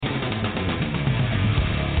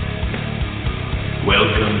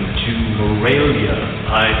Morelia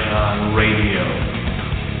Python Radio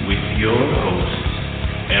with your hosts,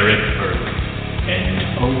 Eric Burke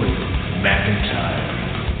and Owen McIntyre.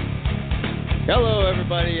 Hello,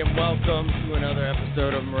 everybody, and welcome to another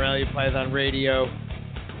episode of Morelia Python Radio.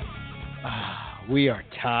 We are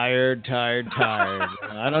tired. I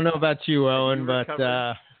don't know about you, Owen, but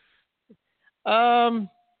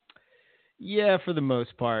yeah, for the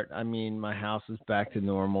most part. I mean, my house is back to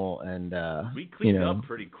normal, and we cleaned up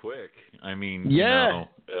pretty quick. I mean,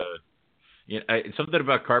 something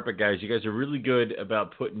about carpet guys. You guys are really good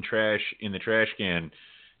about putting trash in the trash can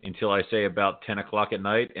until I say about 10 o'clock at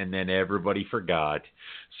night, and then everybody forgot.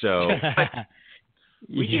 So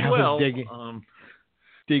we did well.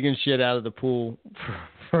 Digging shit out of the pool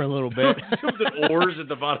for a little bit. The oars at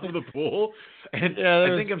the bottom of the pool. And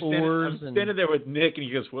I think I'm standing there with Nick, and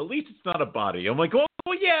he goes, well, at least it's not a body. I'm like, well,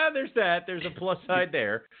 yeah, there's that. There's a plus side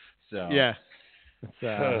there. So yeah,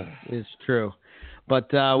 it's true.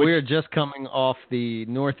 But we are just coming off the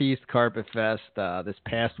Northeast Carpet Fest this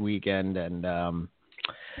past weekend, and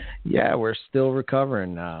yeah, we're still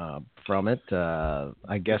recovering from it.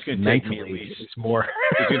 I guess mentally it's more.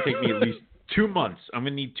 It's going to take me at least 2 months. I'm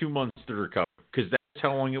going to need 2 months to recover because that's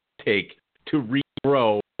how long it will take to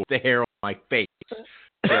regrow the hair on my face.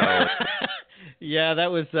 So. Yeah,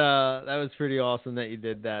 that was pretty awesome that you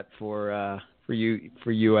did that for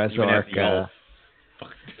USARK.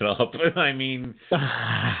 Fucked it up. I mean,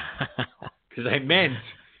 because I meant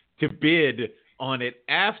to bid on it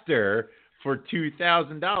after for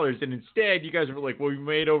 $2,000, and instead you guys were like, well, we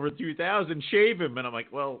made over $2,000, shave him. And I'm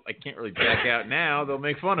like, well, I can't really back out now. They'll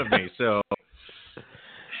make fun of me. So,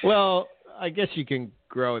 well, I guess you can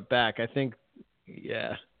grow it back. I think,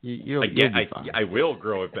 yeah, you'll be fine. I will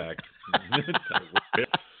grow it back.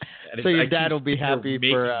 So your dad will be happy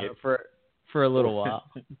for a little while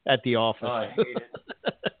at the office. Oh, I hate it.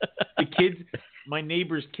 The kids, my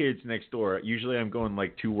neighbor's kids next door, usually I'm going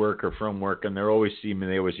like to work or from work, and they always see me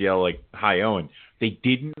and they always yell like, hi, Owen. They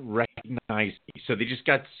didn't recognize me, so they just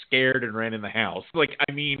got scared and ran in the house. Like,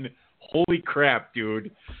 I mean, holy crap,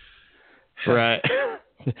 dude. Right.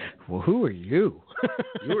 Well, who are you?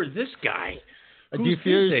 You are this guy. Do you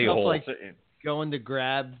feel yourself like going to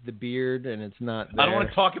grab the beard and it's not there? I don't want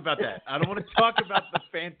to talk about that. I don't want to talk about the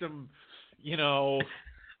phantom,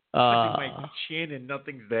 my chin and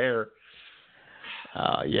nothing's there.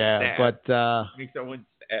 Yeah, sad. But makes everyone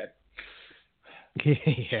sad.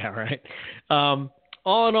 Yeah, right.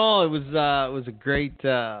 All in all, it was a great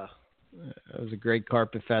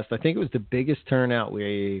Carpet Fest. I think it was the biggest turnout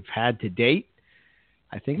we've had to date.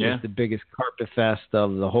 I think it was the biggest Carpet Fest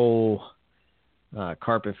of the whole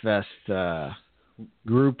Carpet Fest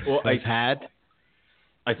group I've had.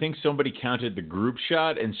 I think somebody counted the group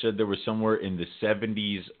shot and said there was somewhere in the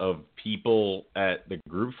 70s of people at the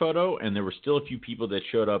group photo, and there were still a few people that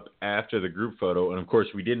showed up after the group photo. And, of course,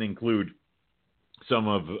 we didn't include some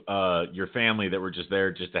of your family that were just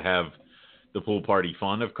there just to have the pool party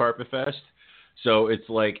fun of Carpet Fest. So it's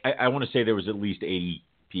like I want to say there was at least 80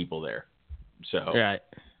 people there. So right.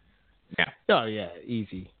 Yeah. Oh, yeah,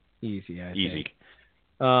 easy, I think.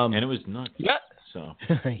 And it was nuts. Yeah. So.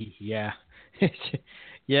 Yeah.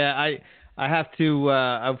 Yeah, I have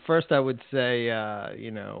to. First, I would say,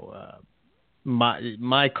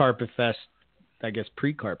 my Carpet Fest, I guess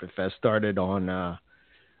pre-Carpet Fest started on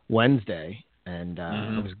Wednesday, and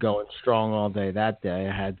I was going strong all day that day.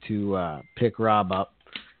 I had to pick Rob up,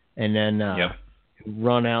 and then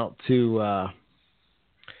run out to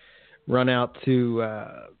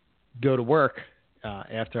go to work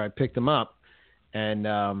after I picked him up,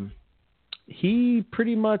 and. He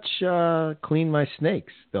pretty much cleaned my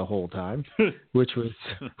snakes the whole time, which was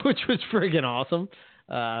friggin' awesome.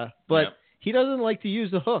 But he doesn't like to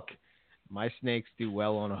use the hook. My snakes do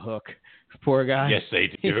well on a hook. Poor guy. Yes, they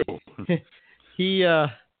do. He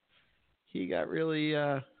got really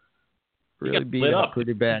beat up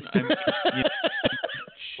pretty bad.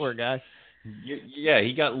 Poor guy. Yeah,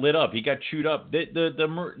 he got lit up. He got chewed up. The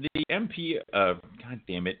MP, God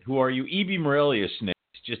damn it, who are you? EB Morelia snakes.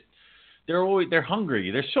 Just. They're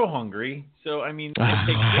hungry. They're so hungry. So, I mean, they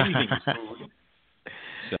take anything as food.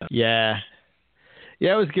 So. Yeah,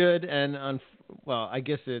 it was good. And, I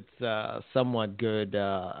guess it's somewhat good.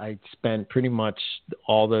 I spent pretty much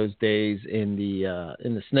all those days in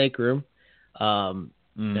the snake room. And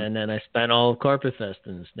then I spent all of Carpet Fest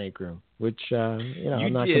in the snake room, which,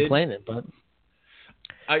 I'm not complaining. But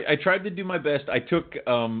I tried to do my best. I took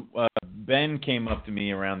Ben came up to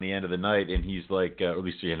me around the end of the night, and he's like, or at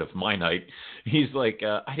least the end of my night, he's like,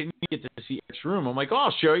 I didn't get to see Eric's room. I'm like, oh,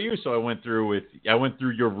 I'll show you. So I went through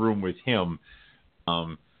your room with him,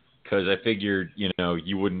 because because I figured,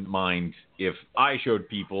 you wouldn't mind if I showed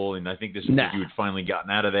people, and I think this was you had finally gotten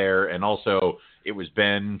out of there, and also it was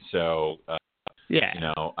Ben, so I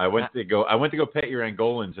went to go pet your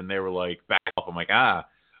Angolans, and they were like, back off. I'm like, so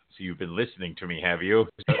you've been listening to me, have you?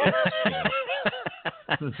 So,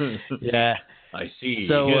 Yeah, I see.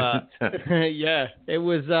 So yeah, it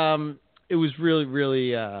was really,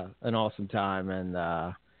 really an awesome time, and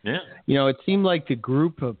it seemed like the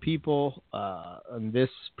group of people on this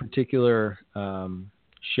particular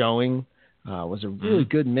showing was a really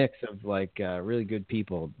good mix of really good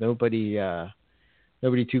people. Nobody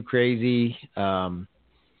too crazy. Well,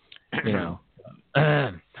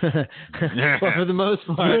 for the most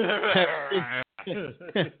part,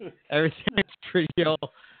 everything's pretty chill.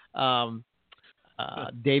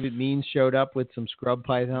 David Means showed up with some scrub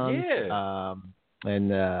pythons,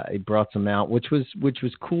 and he brought some out, which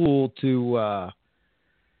was cool to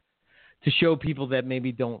show people that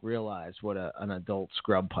maybe don't realize what an adult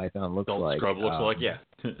scrub python looks like. Scrub looks like, yeah.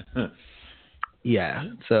 Yeah,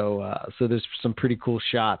 so there's some pretty cool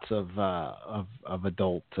shots of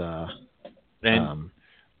adult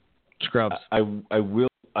scrubs. I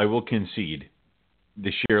will concede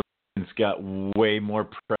the Shearlans got way more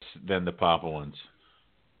press than the Papa ones.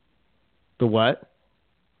 The what?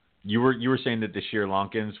 You were saying that the Sri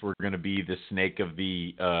Lankans were going to be the snake of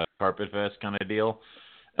the Carpet Fest kind of deal.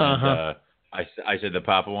 And, I said the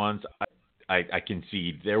Papa ones. I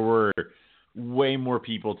concede there were way more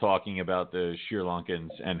people talking about the Sri Lankans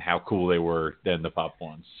and how cool they were than the Papa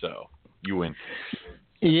ones. So you win.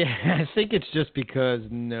 Yeah, I think it's just because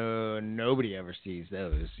nobody ever sees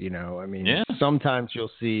those. I mean, sometimes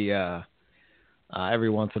you'll see every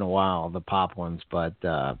once in a while the pop ones, but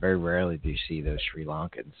very rarely do you see those Sri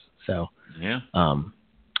Lankans. So it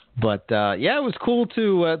was cool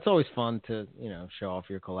to. It's always fun to show off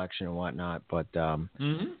your collection and whatnot. But the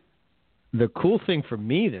cool thing for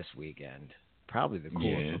me this weekend, probably the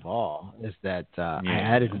coolest of all, is that I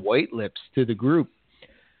added White Lips to the group.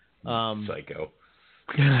 Psycho.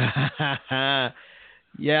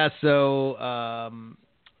 Yeah, so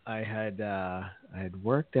I had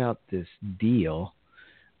worked out this deal,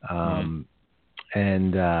 and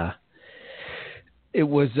it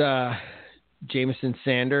was Jameson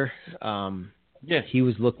Sander. He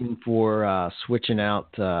was looking for switching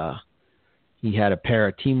out. He had a pair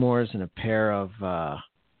of Timors and a pair of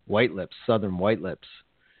White Lips, Southern White Lips,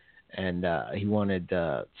 and he wanted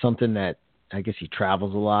something that, I guess he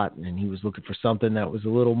travels a lot, and he was looking for something that was a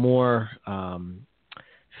little more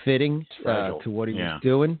fitting to what he was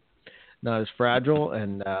doing, not as fragile.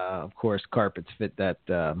 And, of course, carpets fit that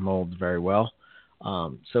mold very well.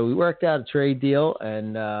 So we worked out a trade deal,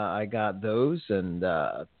 and I got those. And,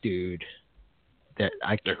 dude,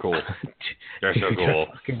 they're cool. They're so cool. They're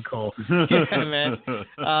fucking cool. Yeah, man.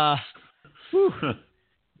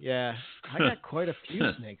 Yeah, I got quite a few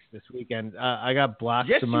snakes this weekend. I got black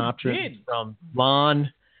Sumatran from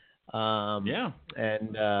Lon.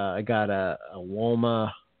 And I got a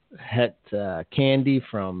Woma Het Candy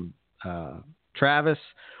from Travis,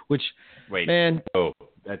 which,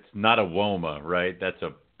 that's not a Woma, right? That's a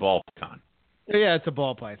ball python. Yeah, it's a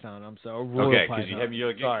ball python. I'm sorry. Okay, because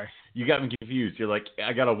you got me confused. You're like,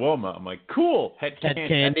 I got a Woma. I'm like, cool. Het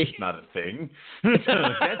Candy. That's not a thing. That's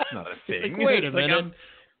not a thing. Like, wait a minute.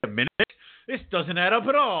 This doesn't add up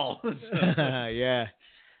at all. Yeah.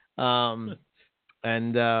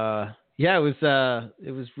 It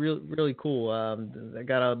was really cool. I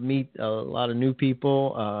got to meet a lot of new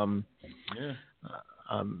people.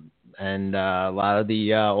 And a lot of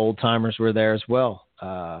the old timers were there as well.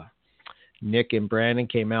 Nick and Brandon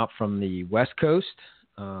came out from the West Coast.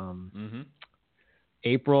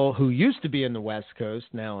 April, who used to be in the West Coast,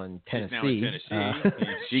 now in Tennessee.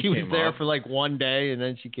 She was there for like one day, and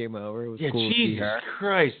then she came over. It was cool to see her. Jesus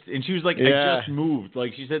Christ. And she was like, I just moved.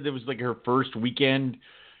 Like, she said it was like her first weekend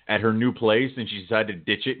at her new place, and she decided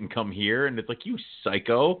to ditch it and come here. And it's like, you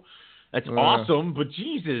psycho. That's awesome, but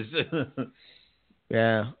Jesus.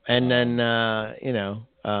 Yeah. And then,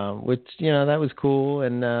 which, that was cool.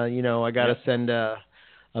 And, I got to send a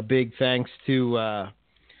big thanks to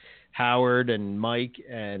Howard and Mike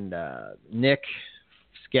and Nick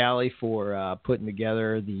Scally for putting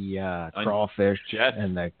together the crawfish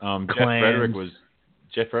and the clams.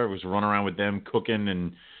 Jeff Frederick was running around with them cooking,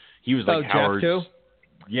 and he was like Howard. Jeff too?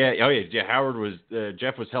 Yeah, Howard was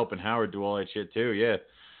Jeff was helping Howard do all that shit too. Yeah,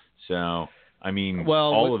 so I mean,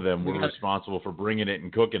 all of them were responsible for bringing it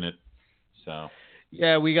and cooking it. So.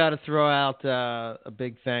 Yeah, we got to throw out a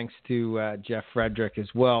big thanks to Jeff Frederick as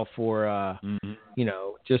well for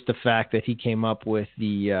just the fact that he came up with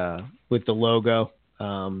the logo.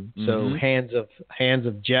 So Hands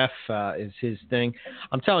of Jeff is his thing.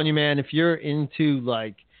 I'm telling you, man, if you're into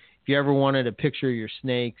if you ever wanted a picture of your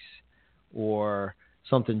snakes or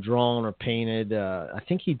something drawn or painted, I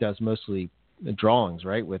think he does mostly drawings,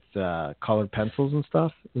 right, with colored pencils and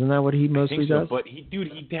stuff. Isn't that what he mostly does? But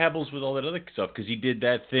he dabbles with all that other stuff because he did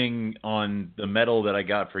that thing on the medal that I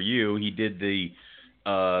got for you. He did the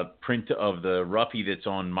print of the Ruffy that's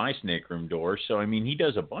on my snake room door. So I mean, he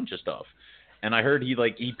does a bunch of stuff. And I heard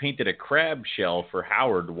he painted a crab shell for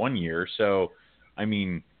Howard one year. So I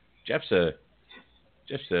mean, Jeff's a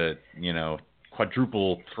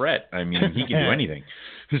quadruple threat. I mean, he can do anything.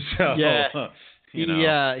 So yeah.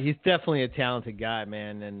 He's definitely a talented guy,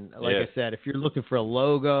 man. And like I said, if you're looking for a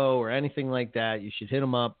logo or anything like that, you should hit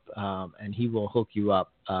him up, and he will hook you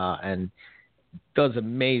up. And does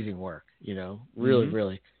amazing work. Really,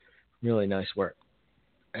 really, really nice work.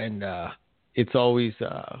 And it's always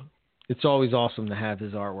awesome to have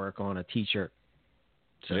his artwork on a T-shirt.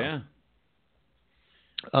 So, yeah.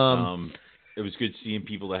 It was good seeing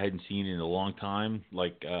people that I hadn't seen in a long time,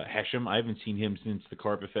 like Hesham. I haven't seen him since the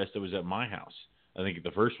Carpet Fest that was at my house. I think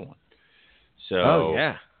the first one. So,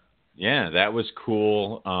 yeah, that was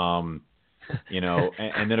cool. And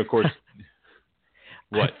then of course,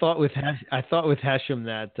 what? I thought with Hesham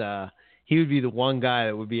that he would be the one guy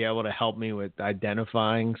that would be able to help me with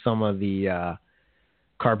identifying some of the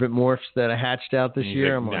carpet morphs that I hatched out this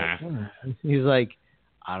year. I'm like, he's like,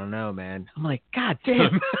 I don't know, man. I'm like, God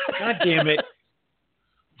damn it.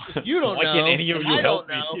 You don't know. Why can't any of you help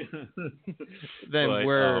me? Then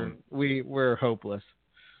we're hopeless.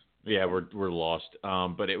 Yeah, we're lost.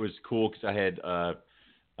 But it was cool because I had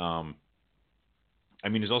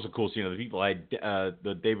it's also cool seeing other people. I had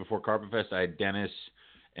the day before Carpet Fest, I had Dennis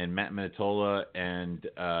and Matt Minatola and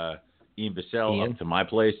Ian Bissell up to my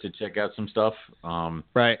place to check out some stuff.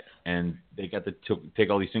 Right. And they got to take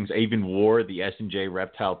all these things. I even wore the S&J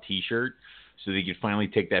Reptile T-shirt so they could finally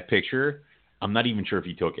take that picture. I'm not even sure if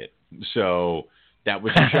he took it. So that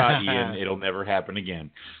was a shot, Ian. It'll never happen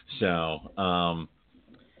again. So,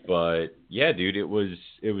 but yeah, dude, it was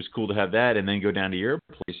cool to have that and then go down to your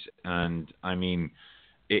place. And I mean,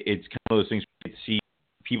 it's kind of those things where you see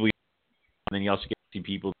people, and then you also get to see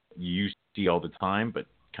people you used to see all the time, but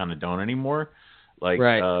kind of don't anymore. Like,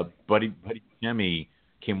 Buddy Buscemi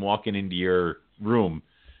came walking into your room,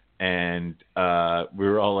 and we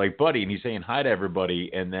were all like, Buddy, and he's saying hi to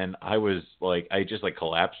everybody. And then I was like, I just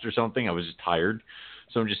collapsed or something. I was just tired.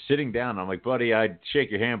 So I'm just sitting down. I'm like, Buddy, I'd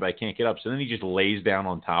shake your hand, but I can't get up. So then he just lays down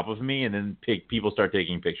on top of me, and then people start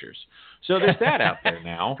taking pictures. So there's that out there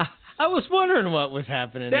now. I was wondering what was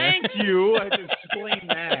happening. Thank you. I just explained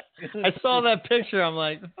that. I saw that picture. I'm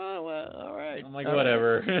like, oh, well, all right. I'm like,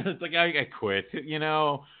 whatever. It's like, I quit.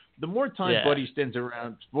 The more time Buddy spends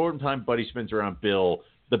around Bill,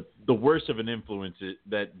 the worse of an influence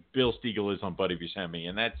that Bill Stiegel is on Buddy Buscemi,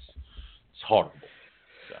 and it's horrible.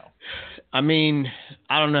 So, I mean,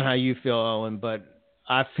 I don't know how you feel, Owen, but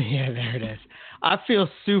there it is. I feel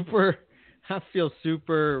super.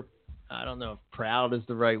 I don't know if proud is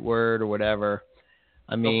the right word or whatever.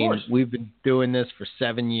 I mean, we've been doing this for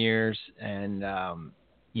 7 years, and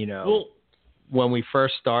when we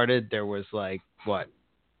first started, there was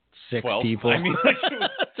 6 12 people. I mean,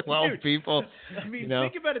 12 people. I mean,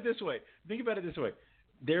 think about it this way.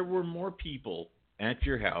 There were more people at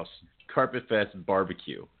your house, Carpet Fest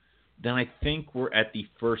barbecue, than I think were at the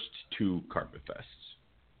first 2 Carpet Fests.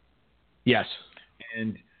 Yes.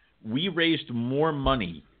 And we raised more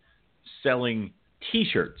money selling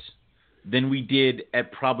T-shirts than we did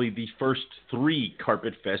at probably the first 3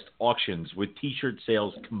 Carpet Fest auctions with T-shirt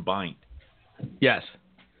sales combined. Yes.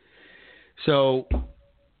 So,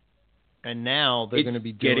 and now they're going to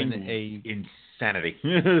be doing insanity.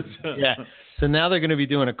 Yeah. So now they're going to be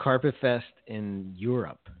doing a Carpet Fest in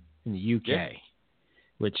Europe, in the UK,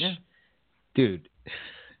 which, dude.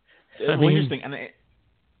 Here's the thing, and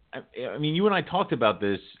I mean, you and I talked about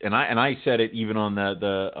this, and I said it even on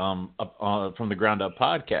the From the Ground Up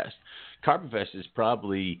podcast. Carpet Fest is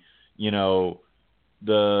probably,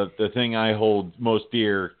 the thing I hold most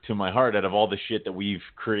dear to my heart out of all the shit that we've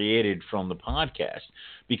created from the podcast,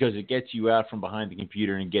 because it gets you out from behind the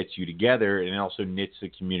computer and gets you together, and it also knits the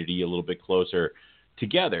community a little bit closer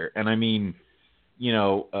together. And I mean,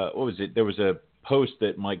 what was it? There was a post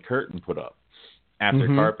that Mike Curtin put up after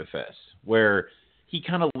Carpet Fest where he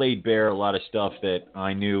kind of laid bare a lot of stuff that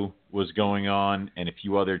I knew was going on and a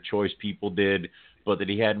few other choice people did, but that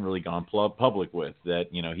he hadn't really gone public with. That,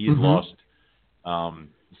 he had lost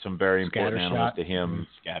some very important animals to him,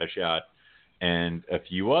 Scattershot, and a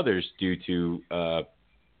few others due to the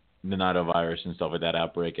Nidovirus and stuff like that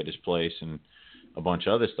outbreak at his place. And a bunch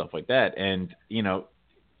of other stuff like that. And,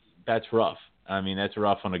 that's rough. I mean, that's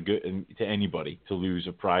rough to anybody to lose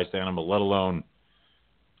a prized animal, let alone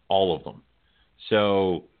all of them.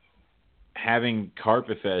 So having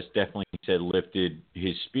Carpet Fest definitely lifted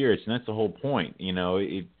his spirits, and that's the whole point.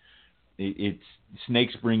 It's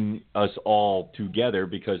snakes bring us all together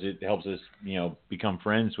because it helps us, become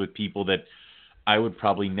friends with people that I would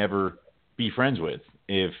probably never be friends with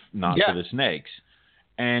if not for the snakes.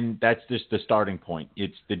 And that's just the starting point.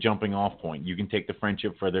 It's the jumping off point. You can take the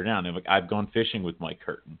friendship further down. I've gone fishing with Mike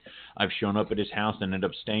Curtin. I've shown up at his house and ended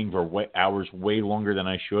up staying for hours way longer than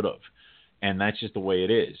I should have. And that's just the way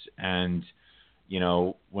it is. And,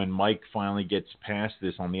 when Mike finally gets past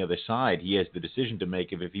this on the other side, he has the decision to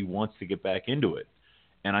make if he wants to get back into it.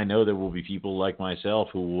 And I know there will be people like myself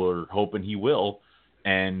who are hoping he will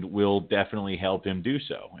and will definitely help him do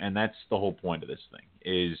so. And that's the whole point of this thing,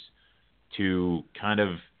 is to kind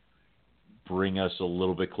of bring us a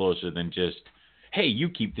little bit closer than just, hey, you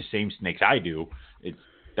keep the same snakes I do.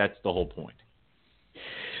 That's the whole point.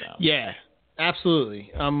 So. Yeah,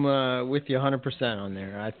 absolutely. I'm with you 100% on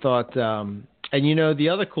there. I thought, and the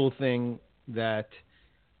other cool thing that,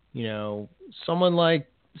 someone like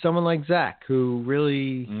Zach, who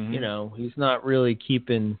really, he's not really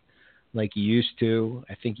keeping like he used to.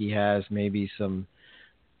 I think he has maybe some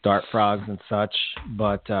dart frogs and such,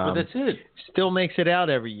 but that's it. Still makes it out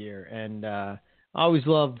every year, and I always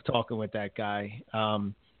love talking with that guy.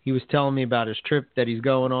 He was telling me about his trip that he's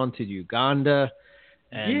going on to Uganda,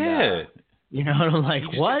 and and I'm like,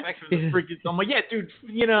 what? I'm like, yeah, dude.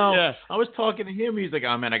 I was talking to him. He's like,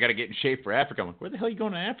 oh man, I got to get in shape for Africa. I'm like, where the hell are you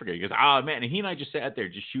going to Africa? He goes, oh man, and he and I just sat there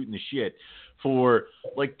just shooting the shit for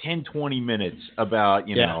like 10-20 minutes about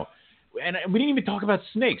And we didn't even talk about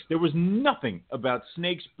snakes. There was nothing about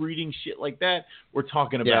snakes, breeding, shit like that. We're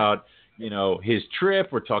talking about, his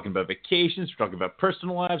trip. We're talking about vacations. We're talking about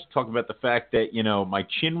personal lives. We're talking about the fact that, my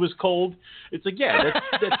chin was cold. It's like,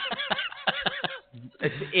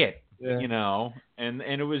 that's it, And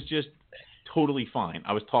it was just totally fine.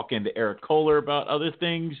 I was talking to Eric Kohler about other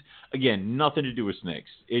things. Again, nothing to do with snakes.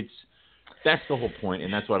 That's the whole point,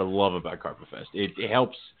 and that's what I love about Carpet Fest. It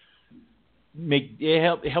helps make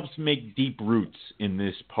deep roots in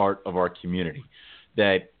this part of our community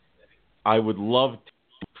that I would love to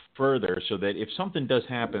further, so that if something does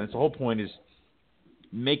happen, that's the whole point, is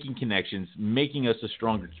making connections, making us a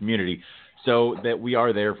stronger community so that we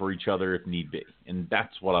are there for each other if need be. And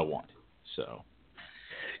that's what I want. So,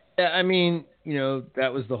 I mean,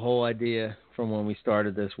 that was the whole idea from when we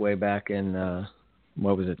started this way back in,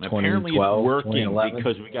 what was it, 2012, apparently it's working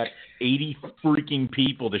because we got 80 freaking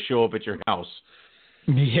people to show up at your house.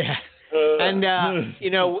 Yeah. And,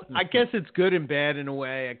 I guess it's good and bad in a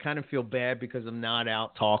way. I kind of feel bad because I'm not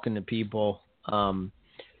out talking to people, right.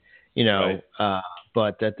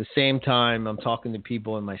 But at the same time, I'm talking to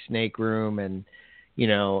people in my snake room, and,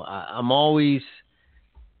 I'm always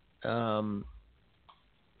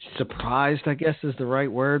surprised, I guess is the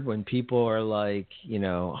right word, when people are like,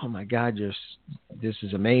 oh my God, this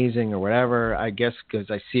is amazing or whatever. I guess because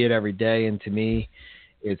I see it every day, and to me,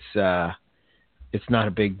 it's not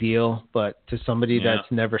a big deal. But to somebody that's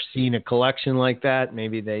never seen a collection like that,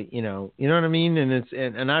 maybe they, you know what I mean.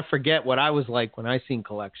 And I forget what I was like when I seen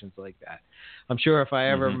collections like that. I'm sure if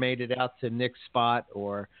I ever made it out to Nick's spot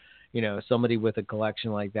or, somebody with a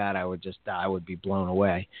collection like that, I would be blown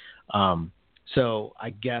away. So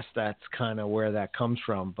I guess that's kind of where that comes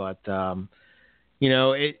from. But, I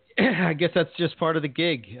guess that's just part of the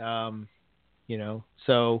gig,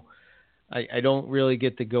 So I don't really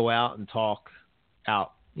get to go out and talk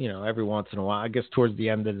out, every once in a while, I guess towards the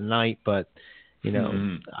end of the night. But,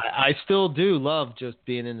 I still do love just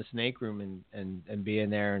being in the snake room and being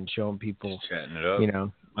there and showing people, chatting it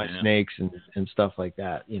up. My snakes and stuff like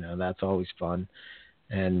that. That's always fun.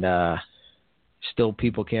 And, still,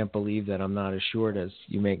 people can't believe that I'm not as short as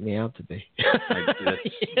you make me out to be.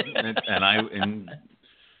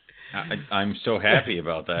 I'm so happy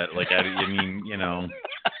about that. Like, all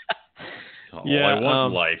I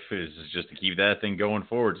want in life is just to keep that thing going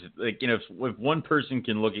forward. Like, if one person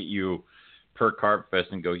can look at you per Carpet Fest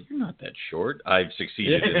and go, "You're not that short," I've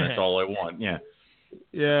succeeded, and that's all I want. Yeah.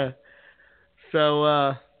 Yeah.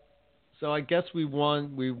 So I guess we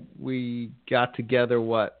won. We got together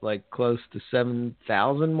close to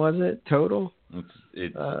 7,000, was it total? We're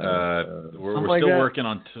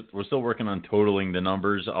still working on totaling the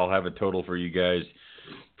numbers. I'll have a total for you guys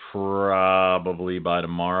probably by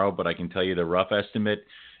tomorrow, but I can tell you the rough estimate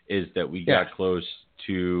is that we got close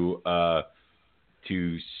to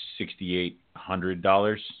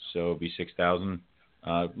 $6,800, so it'll be $6,000.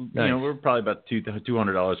 Nice. We're probably about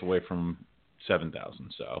 $200 away from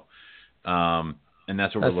 7,000. So, and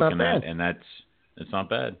that's what we're looking at, and it's not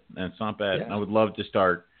bad. That's not bad. Yeah. I would love to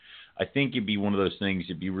start. I think it'd be one of those things.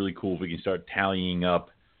 It'd be really cool if we can start tallying up,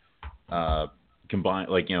 combine,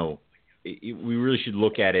 like, you know, we really should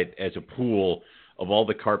look at it as a pool of all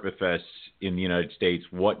the Carpet Fests in the United States,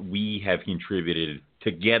 what we have contributed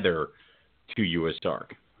together to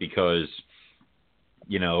USARK, because,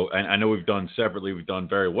 you know, I know we've done separately, we've done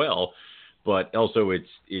very well, but also it's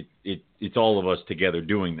all of us together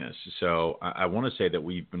doing this. So I want to say that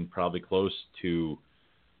we've been probably close to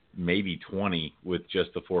maybe 20 with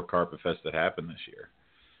just the 4 Carpet Fests that happened this year.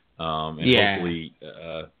 And hopefully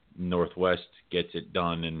Northwest gets it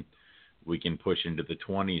done and we can push into the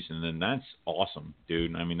 20s, and then that's awesome,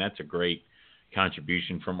 dude. I mean, that's a great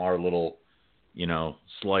contribution from our little, you know,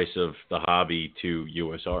 slice of the hobby to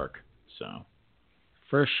USARK. So,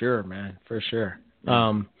 for sure, man, for sure.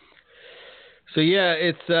 So yeah,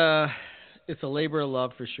 it's a labor of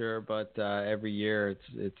love for sure, but every year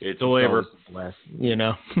it's a labor, less, you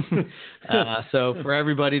know. So for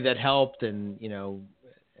everybody that helped and, you know,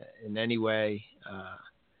 in any way,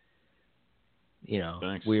 you know,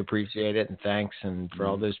 thanks. We appreciate it, and thanks, and for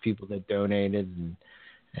all those people that donated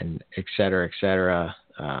and et cetera,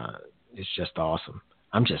 it's just awesome.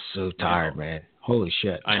 I'm just so tired, man. Holy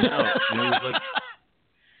shit. I know. And it was like,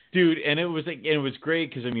 dude, and it was great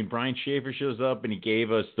because, I mean, Brian Schaefer shows up and he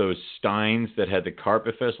gave us those steins that had the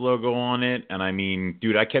Carpet Fest logo on it, and I mean,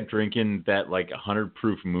 dude, I kept drinking that like 100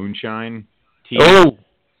 proof moonshine tea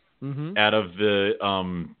out of the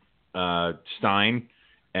stein,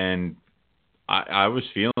 and I was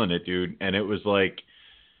feeling it, dude. And it was like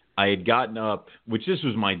I had gotten up, which this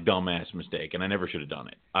was my dumbass mistake, and I never should have done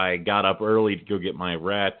it. I got up early to go get my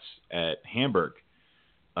rats at Hamburg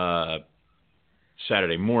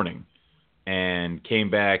Saturday morning and came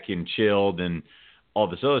back and chilled and all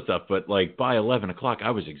this other stuff. But like by 11 o'clock,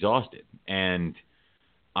 I was exhausted. And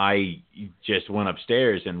I just went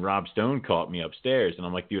upstairs, and Rob Stone caught me upstairs. And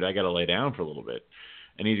I'm like, dude, I got to lay down for a little bit.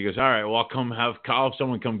 And he goes, all right, well, I'll have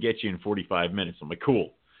someone come get you in 45 minutes. I'm like,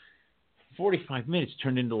 cool. 45 minutes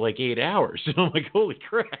turned into like 8 hours. So I'm like, holy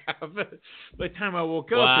crap. By the time I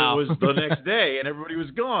woke up, it was the next day, and everybody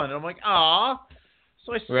was gone. And I'm like, aw.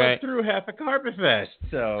 So I slept through half a Carpet Fest.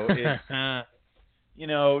 So, you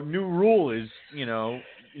know, new rule is, you know,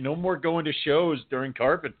 no more going to shows during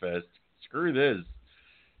Carpet Fest. Screw this.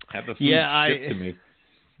 Have the food shipped to me.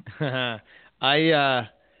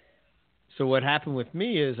 So what happened with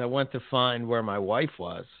me is I went to find where my wife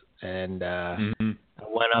was, and I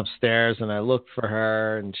went upstairs and I looked for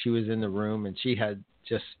her, and she was in the room, and she had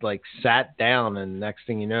just like sat down, and next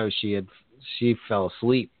thing you know, she fell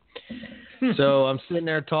asleep. So I'm sitting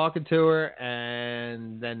there talking to her,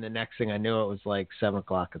 and then the next thing I knew, it was like 7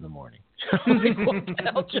 o'clock in the morning. I was like, what the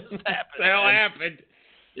hell just happened? What the hell happened?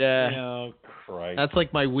 Yeah. Oh, Christ. That's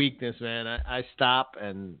like my weakness, man. I stop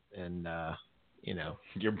and you know.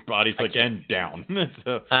 Your body's like end down.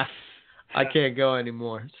 So. I can't go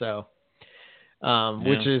anymore. So,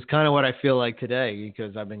 which is kind of what I feel like today,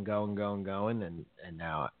 because I've been going, and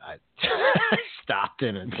now I stopped,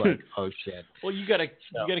 and it's like, oh shit. Well, you gotta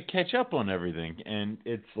catch up on everything, and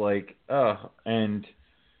it's like, you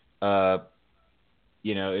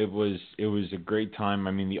know, it was a great time.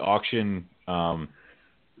 I mean, the auction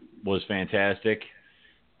was fantastic.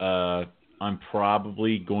 I'm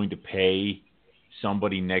probably going to pay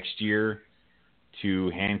somebody next year to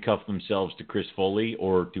handcuff themselves to Chris Foley,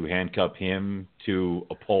 or to handcuff him to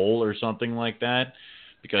a pole or something like that,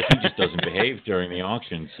 because he just doesn't behave during the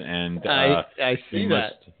auctions, and I see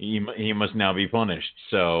he must now be punished.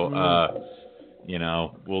 So you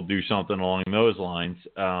know, we'll do something along those lines.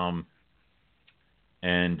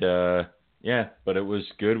 Yeah, but it was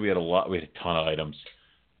good. We had a ton of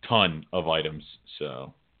items.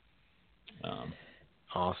 So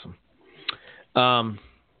awesome.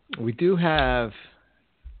 We do have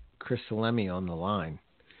Chris Salemi on the line.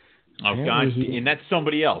 Oh, God. And that's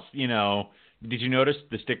somebody else. You know, did you notice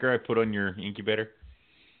the sticker I put on your incubator?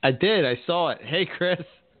 I did. I saw it. Hey, Chris.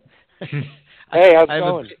 Hey, how's it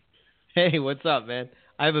going? Hey, what's up, man?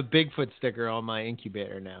 I have a Bigfoot sticker on my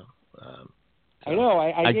incubator now. I know.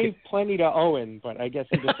 I gave plenty to Owen, but I guess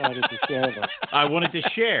he decided to share them. I wanted to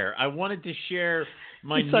share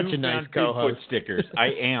my newfound Bigfoot stickers. I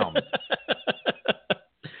am.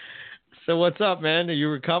 So what's up, man? Are you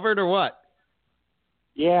recovered or what?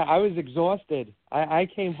 Yeah, I was exhausted. I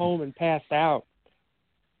came home and passed out.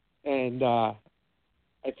 And I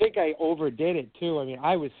think I overdid it, too. I mean,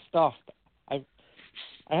 I was stuffed. I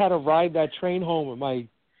had to ride that train home with my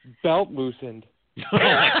belt loosened. Oh,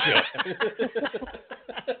 my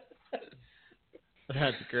God.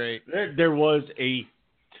 That's great. There was a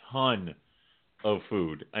ton of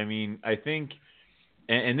food. I mean, I think,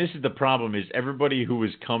 and this is the problem, is everybody who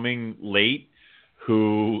was coming late,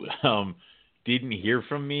 who didn't hear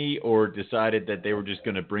from me or decided that they were just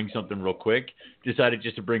going to bring something real quick, decided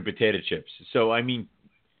just to bring potato chips. So, I mean,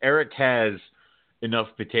 Eric has enough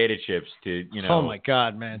potato chips to, Oh, my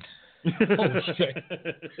God, man. Holy shit.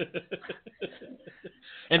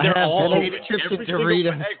 And they're all potato open. chips Every and single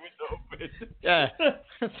Doritos. bag was open. Yeah.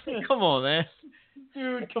 Come on, man.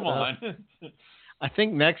 Dude, come on. I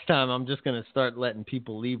think next time I'm just going to start letting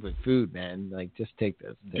people leave with food, man. Like, just take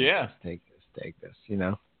this. Take this,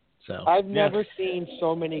 So I've never seen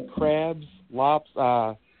so many crabs,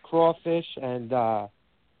 crawfish, and I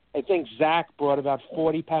think Zach brought about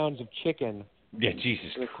 40 pounds of chicken. Yeah,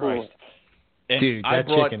 Jesus They're Christ. cool. And dude, that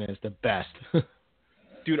chicken is the best.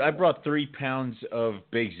 Dude, I brought 3 pounds of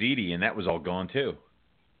baked ziti, and that was all gone, too.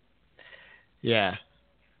 Yeah.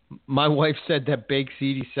 My wife said that baked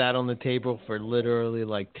ziti sat on the table for literally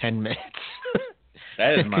like 10 minutes.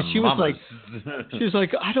 That is my she mama's. She was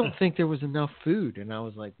like, I don't think there was enough food. And I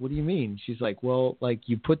was like, what do you mean? She's like, well, like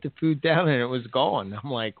you put the food down and it was gone. I'm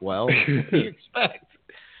like, well, what do you expect?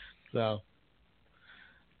 So,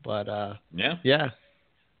 but yeah,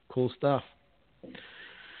 cool stuff.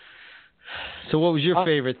 So what was your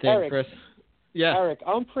favorite thing, Eric, Chris? Yeah. Eric,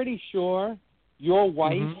 I'm pretty sure your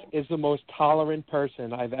wife is the most tolerant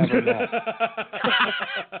person I've ever met.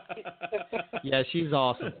 Yeah, she's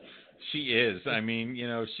awesome. She is. I mean,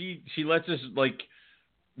 she lets us like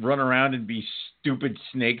run around and be stupid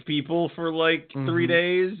snake people for like 3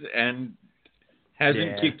 days and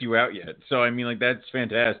hasn't kicked you out yet. So I mean, like that's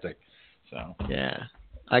fantastic. So yeah,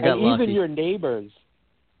 I got and lucky. Even your neighbors,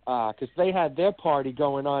 because they had their party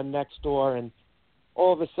going on next door, and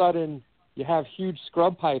all of a sudden you have huge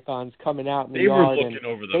scrub pythons coming out in the yard, were looking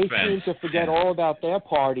over the they fence. seem to forget all about their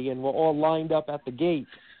party, and we're all lined up at the gate.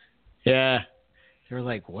 Yeah. They're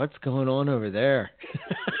like, what's going on over there?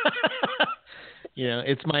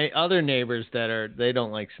 It's my other neighbors they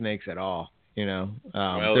don't like snakes at all. They're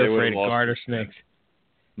afraid of garter snakes.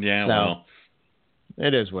 Yeah, so, well.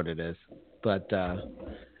 It is what it is. But,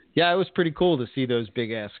 yeah, it was pretty cool to see those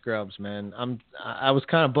big-ass scrubs, man. I was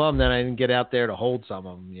kind of bummed that I didn't get out there to hold some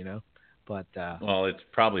of them, But well, it's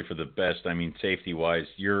probably for the best. I mean, safety-wise,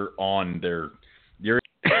 you're in food.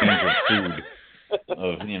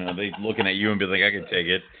 Of they looking at you and be like, I can take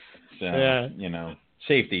it. So yeah.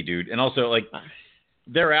 Safety, dude. And also like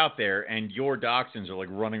they're out there and your dachshunds are like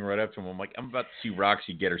running right up to them. I'm like, I'm about to see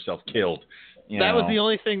Roxy get herself killed. That was the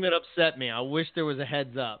only thing that upset me. I wish there was a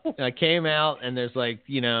heads up. I came out and there's like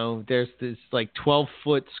there's this like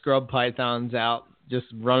 12-foot scrub pythons out just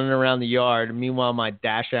running around the yard. And meanwhile, my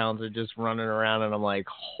dachshunds are just running around, and I'm like,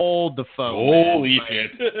 hold the phone. Holy man.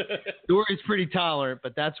 shit. Dory's pretty tolerant,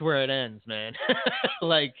 but that's where it ends, man.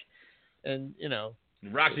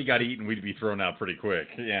 Roxy got eaten, we'd be thrown out pretty quick.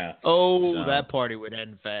 Yeah. Oh, so. That party would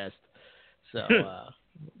end fast. So,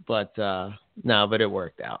 but it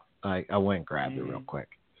worked out. I went and grabbed it real quick,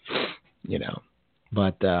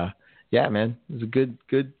 But, yeah, man, it was a good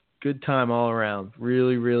time all around.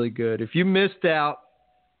 Really, really good. If you missed out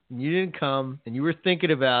and you didn't come and you were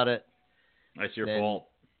thinking about it, that's your fault.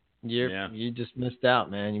 You just missed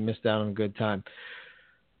out, man. You missed out on a good time.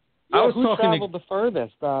 Yeah, who traveled the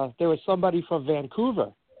furthest? There was somebody from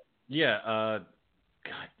Vancouver. Yeah.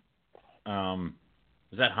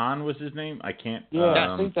 Was that Han was his name? I can't.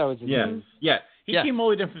 Yeah, I think that was his name. Yeah. He came all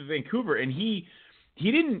the way down from Vancouver, and he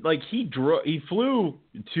didn't like he flew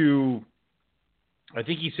to. I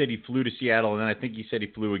think he said he flew to Seattle, and then I think he said he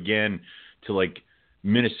flew again to like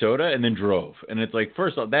Minnesota, and then drove. And it's like,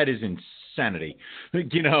 first off, that is insanity, and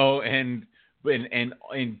good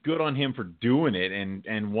on him for doing it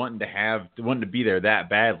and wanting to be there that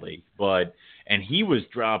badly. And he was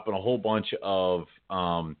dropping a whole bunch of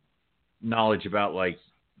knowledge about like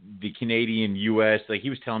the Canadian U.S. Like he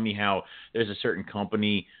was telling me how there's a certain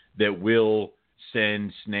company that will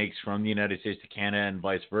send snakes from the United States to Canada and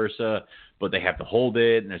vice versa, but they have to hold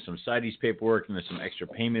it, and there's some CITES paperwork, and there's some extra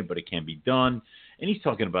payment, but it can be done. And he's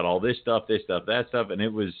talking about all this stuff, that stuff, and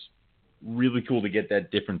it was really cool to get that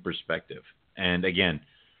different perspective. And again,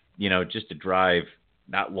 just to drive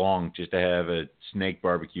not long, just to have a snake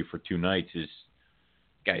barbecue for 2 nights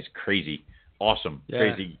guy's crazy, awesome,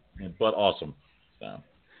 crazy, but awesome. So.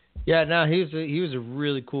 Yeah, no, he was a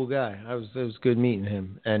really cool guy. It was good meeting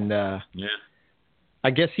him, and I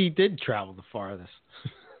guess he did travel the farthest.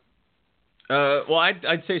 Well,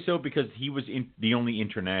 I'd say so because he was the only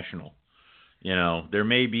international. There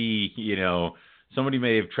may be, somebody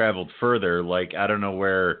may have traveled further. Like I don't know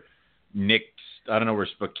where Nick's I don't know where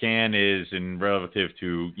Spokane is in relative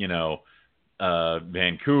to,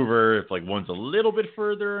 Vancouver, if like one's a little bit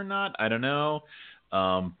further or not, I don't know.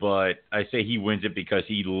 But I say he wins it because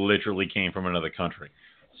he literally came from another country.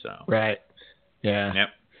 So Right. Yeah. Yep.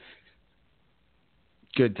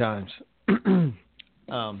 Good times.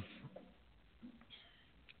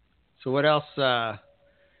 So what else,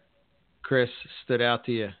 Chris, stood out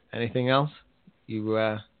to you? Anything else? You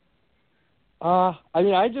I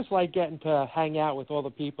mean, I just like getting to hang out with all the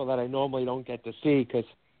people that I normally don't get to see because,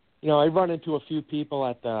 I run into a few people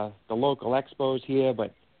at the local expos here,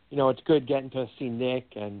 but, it's good getting to see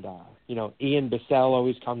Nick and, Ian Bissell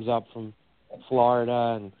always comes up from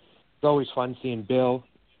Florida, and it's always fun seeing Bill.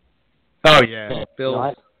 Oh, yeah.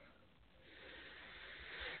 Bill.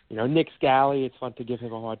 Nick Scally, it's fun to give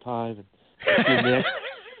him a hard time. And see Nick.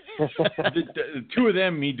 The two of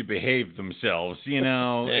them need to behave themselves.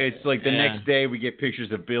 It's like the next day we get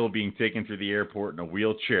pictures of Bill being taken through the airport in a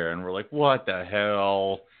wheelchair, and we're like, "What the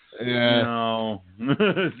hell?" Yeah.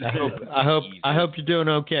 I hope you're doing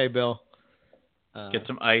okay, Bill. Get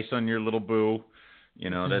some ice on your little boo.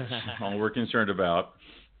 That's all we're concerned about.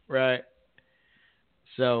 Right.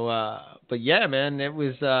 So, but yeah, man, it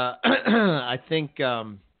was. I think.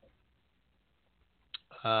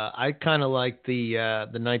 I kind of liked the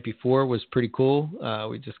night before was pretty cool.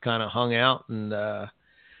 We just kind of hung out and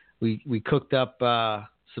we cooked up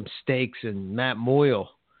some steaks and Matt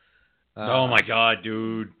Moyle. Oh my God,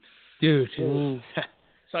 dude!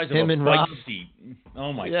 Size of a bike seat.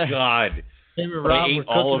 Oh my God! Him and Rob Rob ate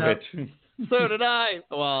were all of cooking it. So did I.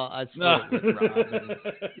 Well, I split it with Rob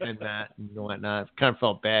and Matt and whatnot. Kind of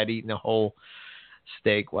felt bad eating a whole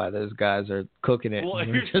steak while those guys are cooking it. Well,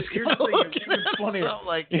 here's the thing. It's funny. I'm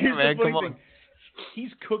like, here's man, the funny come on. thing.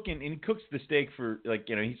 He's cooking, and he cooks the steak for,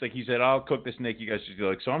 he said, I'll cook the steak. You guys just go.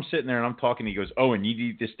 Like, so I'm sitting there, and I'm talking. He goes, oh, and you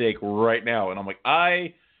eat the steak right now. And I'm like,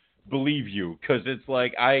 I believe you, because it's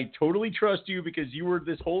like, I totally trust you because you were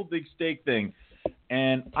this whole big steak thing.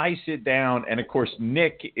 And I sit down, and, of course,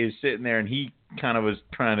 Nick is sitting there, and he kind of was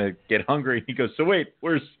trying to get hungry. He goes, so wait,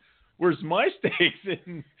 where's my steaks?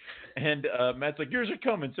 And Matt's like, yours are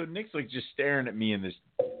coming. So Nick's like just staring at me in this,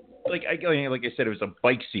 like I said, it was a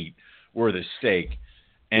bike seat worth of steak.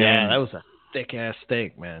 And yeah, that was a thick ass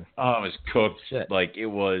steak, man. Oh, it was cooked. Shit. Like it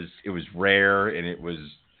was rare and it was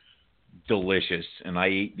delicious. And I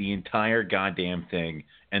ate the entire goddamn thing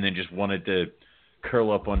and then just wanted to curl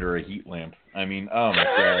up under a heat lamp. I mean, oh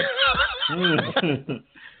my God.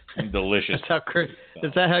 Delicious.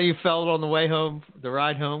 Is that how you felt on the way home, the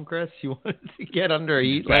ride home, Chris? You wanted to get under a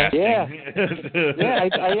heat lamp? Yeah. Yeah,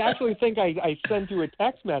 I actually think I sent you a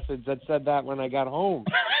text message that said that when I got home.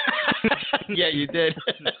 Yeah, you did.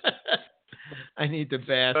 I need to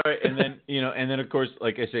bath. All right, and then of course,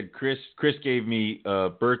 like I said, Chris gave me a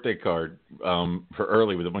birthday card for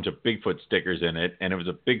early with a bunch of Bigfoot stickers in it, and it was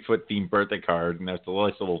a Bigfoot themed birthday card, and that's a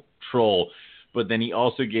nice little troll. But then he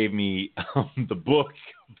also gave me the book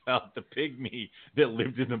about the pygmy that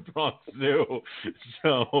lived in the Bronx Zoo.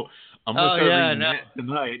 So I'm going to start reading that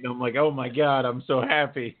tonight. And I'm like, oh, my God, I'm so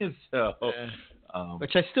happy. So,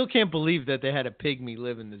 which I still can't believe that they had a pygmy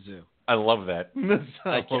live in the zoo. I love that.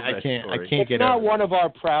 I can't it's get It's not over one of our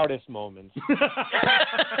proudest moments.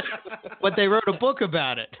 But they wrote a book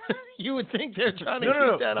about it. You would think they're trying to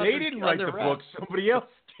keep that they didn't write the book. Somebody else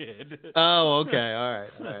did. Oh, okay. All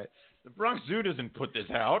right. The Bronx Zoo doesn't put this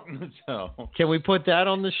out, so. Can we put that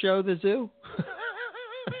on the show, the zoo?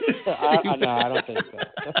 No, I don't think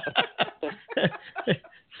so.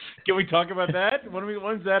 Can we talk about that?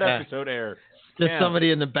 When's that episode air? Just somebody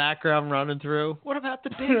in the background running through. What about the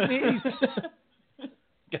pygmies?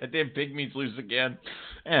 Goddamn pygmies loose again.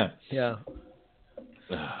 Yeah.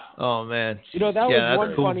 Oh, man. That was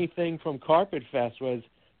one cool. funny thing from Carpet Fest was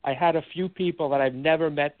I had a few people that I've never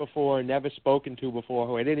met before, never spoken to before,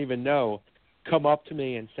 who I didn't even know, come up to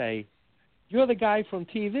me and say, you're the guy from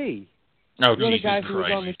TV. Oh, you're Jesus the guy who was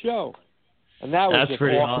Christ. on the show. And that was That's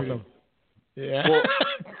pretty awesome. Yeah. Well,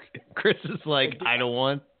 Chris is like, I don't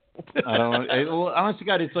want. I don't know. Well, honestly,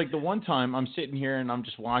 God, it's like the one time I'm sitting here and I'm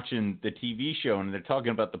just watching the TV show and they're talking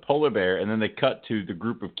about the polar bear, and then they cut to the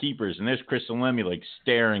group of keepers, and there's Chris and Lemmy like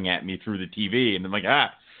staring at me through the TV, and I'm like,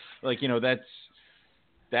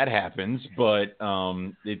 that happens, but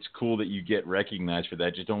it's cool that you get recognized for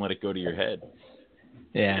that. Just don't let it go to your head.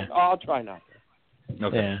 Yeah. I'll try not to.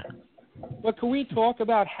 Okay. Yeah. But can we talk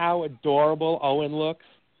about how adorable Owen looks?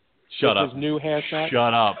 Shut with up. His new haircut.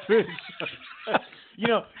 Shut up. We're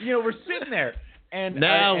sitting there, and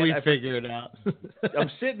we figure it out. I'm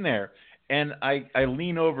sitting there, and I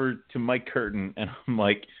lean over to Mike Curtin, and I'm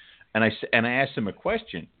like, and I asked him a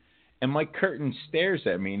question, and Mike Curtin stares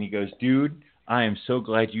at me, and he goes, "Dude, I am so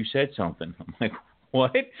glad you said something. I'm like,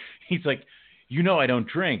 what? He's like, you know I don't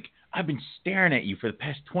drink. I've been staring at you for the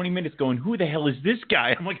past 20 minutes going, who the hell is this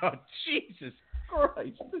guy? I'm like, oh, Jesus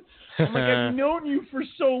Christ. I'm like, I've known you for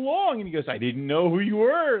so long. And he goes, I didn't know who you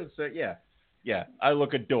were. So, yeah, I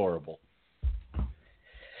look adorable.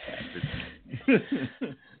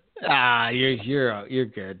 You're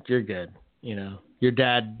good. You're good. You know, your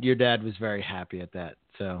dad was very happy at that.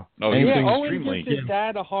 So he was Owen gives his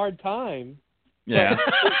dad a hard time. Yeah. His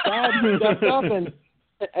dad stepped up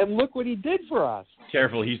and look what he did for us.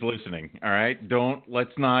 Careful, he's listening. All right,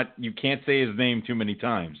 you can't say his name too many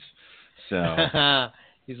times. So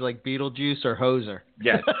he's like Beetlejuice or Hoser.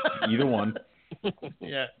 Yes, either one.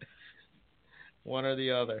 Yeah, one or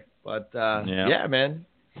the other. But yeah, man.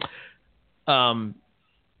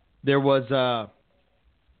 There was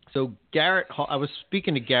so Garrett. I was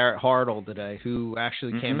speaking to Garrett Hartle today, who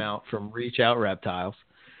actually came out from Reach Out Reptiles,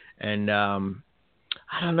 and I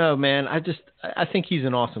don't know, man. I think he's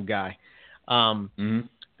an awesome guy.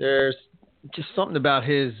 There's just something about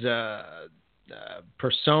his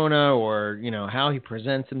persona, or how he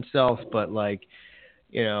presents himself, but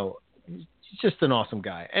he's just an awesome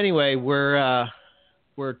guy. Anyway, we're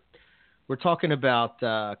talking about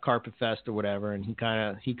Carpet Fest or whatever, and he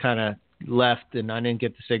kind of left, and I didn't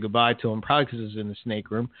get to say goodbye to him, probably because he was in the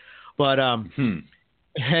snake room. But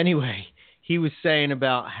anyway, he was saying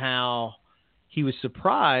about how he was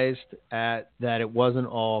surprised that it wasn't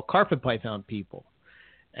all carpet python people.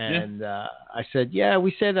 And I said, yeah,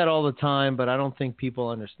 we say that all the time, but I don't think people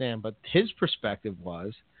understand. But his perspective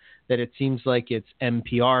was that it seems like it's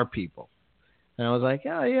NPR people. And I was like,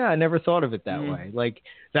 oh, yeah, I never thought of it that way. Like,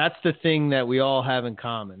 that's the thing that we all have in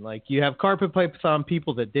common. Like, you have carpet python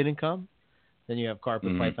people that didn't come. Then you have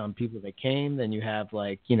carpet python people that came. Then you have,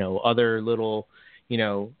 other little,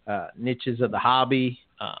 niches of the hobby,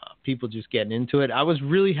 people just getting into it. I was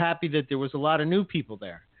really happy that there was a lot of new people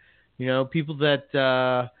there. People that,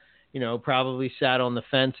 probably sat on the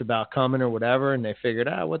fence about coming or whatever, and they figured,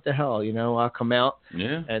 what the hell, I'll come out.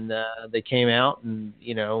 Yeah. And they came out, and,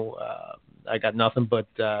 I got nothing but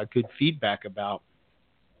good feedback about,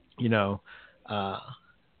 that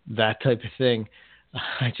type of thing.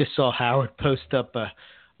 I just saw Howard post up a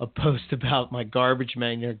post about my garbage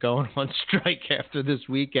man going on strike after this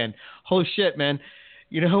weekend. Holy shit, man.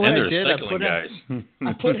 You know what I did? I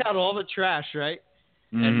put out all the trash, right?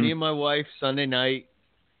 And me and my wife, Sunday night,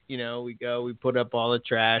 we put up all the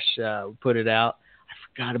trash, we put it out. I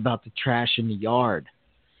forgot about the trash in the yard.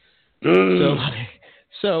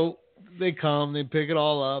 So they come, they pick it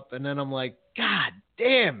all up, and then I'm like, God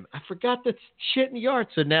damn, I forgot that shit in the yard.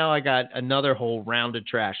 So now I got another whole round of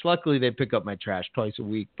trash. Luckily, they pick up my trash twice a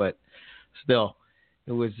week, but still,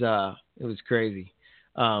 it was crazy.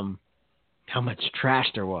 How much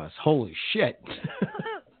trash there was. Holy shit.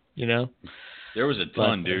 There was a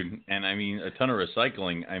ton, dude. And I mean, a ton of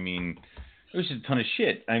recycling. I mean, it was just a ton of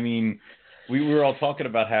shit. I mean, we were all talking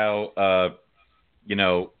about how,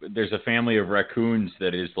 there's a family of raccoons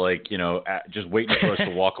that is just waiting for us to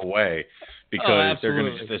walk away because they're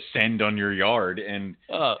going to just ascend on your yard. And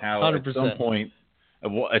how 100%.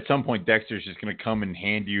 at some point, Dexter's just going to come and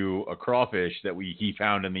hand you a crawfish that he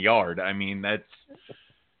found in the yard. I mean,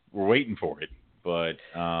 we're waiting for it, but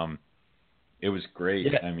it was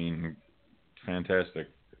great. Yeah. I mean, fantastic.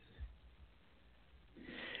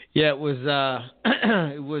 Yeah, it was.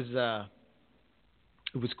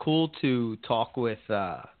 It was cool to talk with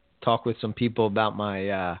some people about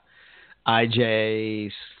my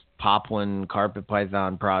IJ Poplin carpet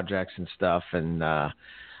python projects and stuff, and I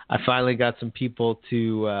finally got some people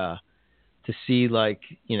to see the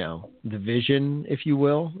vision, if you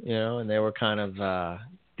will, and they were kind of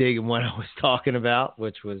digging what I was talking about,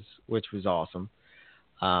 which was awesome.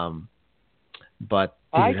 But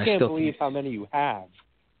dude, I can't believe how many you have.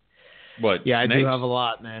 What? Yeah, snakes? I do have a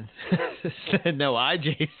lot, man. No,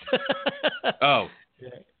 IJs. Oh. Yeah.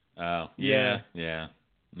 Oh. Yeah.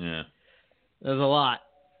 There's a lot.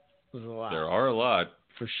 There are a lot.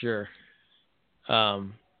 For sure.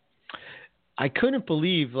 I couldn't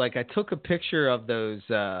believe, I took a picture of those,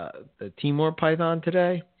 the Timor python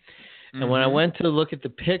today. And when I went to look at the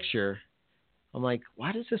picture, I'm like,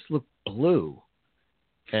 why does this look blue?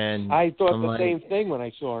 And I thought the same thing when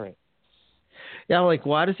I saw it. Yeah, I'm like,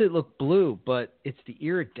 why does it look blue? But it's the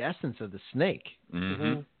iridescence of the snake.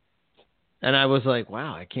 Mm-hmm. And I was like,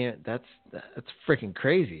 wow, that's freaking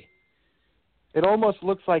crazy. It almost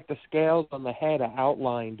looks like the scales on the head are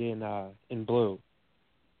outlined in blue.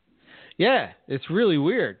 Yeah, it's really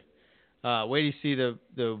weird. Wait till you see the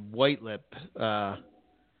white lip.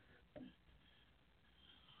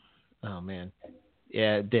 Oh man,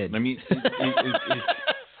 Yeah, it did. I mean,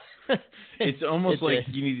 it's almost like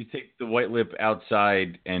you need to take the white lip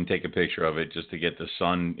outside and take a picture of it just to get the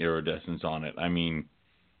sun iridescence on it. I mean,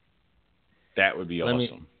 that would be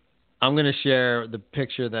awesome. I'm going to share the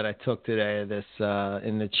picture that I took today of this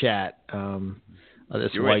in the chat of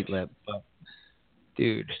this white lip. But,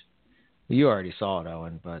 dude, you already saw it,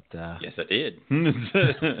 Owen. But yes, I did.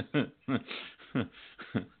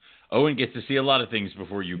 Owen gets to see a lot of things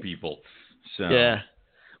before you people. So. Yeah.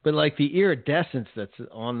 But like the iridescence that's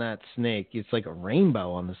on that snake, it's like a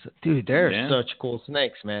rainbow on the dude. They're such cool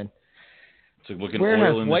snakes, man. It's like looking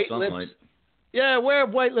oil in the sunlight. Lips? Yeah, where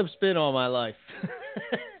have white lips been all my life?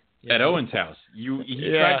 At Owen's house. He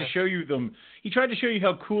tried to show you them. He tried to show you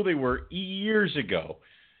how cool they were years ago.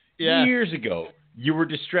 Yeah. Years ago, you were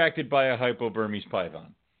distracted by a hypoburmese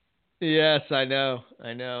python. Yes, I know.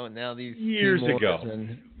 Now these years ago.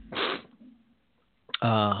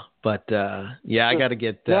 I got to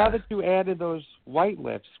get. Now that you added those white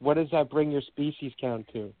lips, what does that bring your species count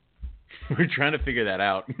to? We're trying to figure that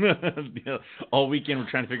out. All weekend, we're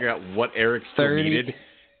trying to figure out what Eric still needed.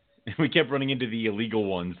 We kept running into the illegal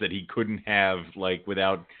ones that he couldn't have, like,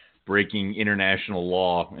 without breaking international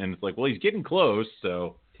law. And it's like, well, he's getting close,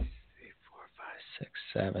 so. 3, 4, 5, 6,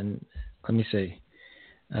 7. Let me see.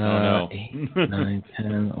 8, 9,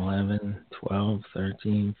 10, 11, 12,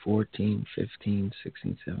 13, 14, 15,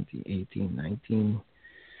 16, 17, 18, 19,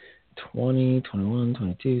 20, 21,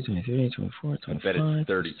 22, 23, 24, 25,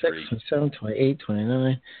 26, 27, 28,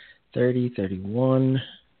 29, 30, 31,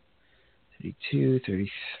 32,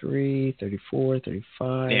 33, 34,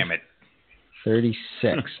 35. Damn it.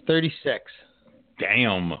 36. 36.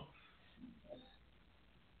 Damn.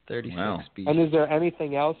 36 species. And is there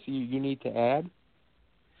anything else you need to add?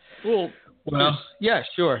 Well, yeah,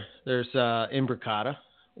 sure. There's imbricata,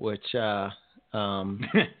 which is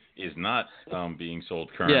not being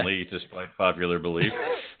sold currently, despite popular belief.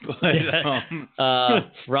 But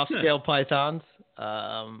rough scale pythons.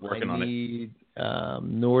 Working on it.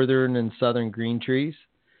 Northern and southern green trees.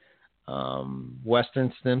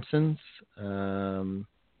 Western Stimsons.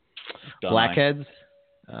 Blackheads.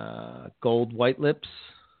 Gold white lips.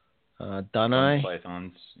 Dunai.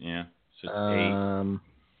 Pythons, yeah. It's just 8.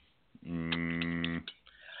 I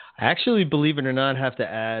actually, believe it or not, have to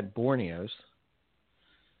add Borneos.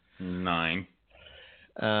 9.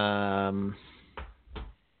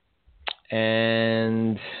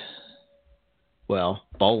 And, well,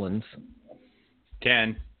 Bolins.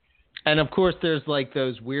 10. And, of course, there's, like,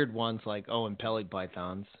 those weird ones like Owen Pelly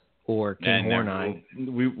pythons or King Horneye.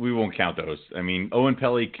 We won't count those. I mean, Owen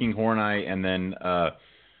Pelly, King Horneye, and then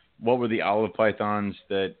what were the olive pythons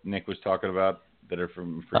that Nick was talking about? That are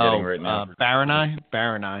forgetting right now. Baroni.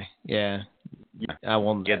 Yeah. I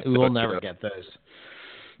won't get. We will never get those.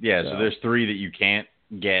 Yeah. So there's 3 that you can't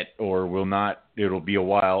get, or will not. It'll be a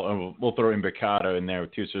while, and we'll throw imbricata in there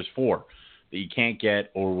too. So there's 4 that you can't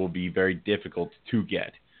get, or will be very difficult to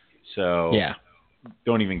get. So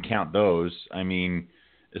don't even count those. I mean,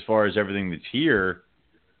 as far as everything that's here,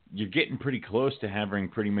 you're getting pretty close to having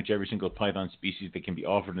pretty much every single python species that can be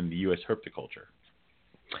offered in the U.S. herpetoculture.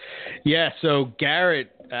 Yeah, so Garrett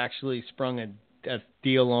actually sprung a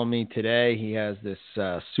deal on me today. He has this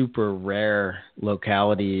super rare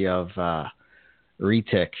locality of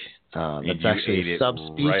retic that's actually a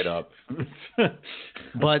subspecies. Right up.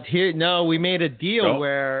 But here, we made a deal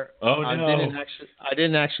where I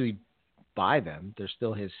didn't actually buy them. They're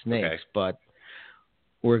still his snakes, but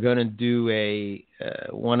we're going to do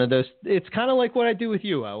one of those. It's kind of like what I do with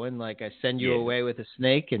you, Owen. Like I send you away with a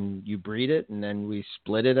snake and you breed it and then we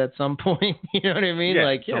split it at some point. You know what I mean? Yeah,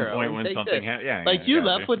 like, here, some point Owen, when something you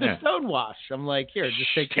left with a stonewash. I'm like, here,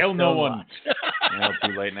 just take Kill the no one. stonewash.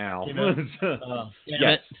 Too late now. You know?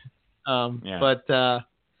 Yes. But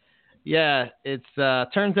it's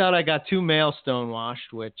turns out I got 2 male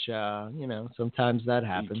stonewashed, which sometimes that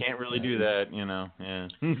happens. You can't really do that, and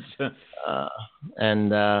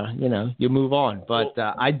you move on. But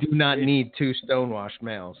I do not need 2 stonewashed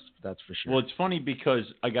males. That's for sure. Well, it's funny because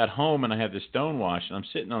I got home and I had the stonewash, and I'm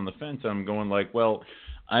sitting on the fence and I'm going like, well,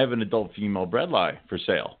 I have an adult female bredli for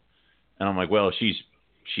sale, and I'm like, well, she's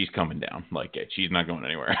coming down. Like, she's not going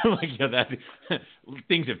anywhere. That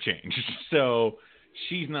things have changed. So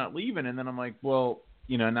she's not leaving. And then I'm like, well,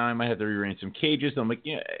 now I might have to rearrange some cages. I'm like,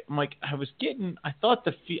 I thought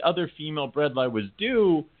the other female bredli was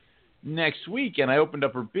due next week, and I opened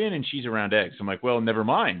up her bin and she's around eggs. I'm like, well, never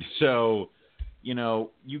mind. So,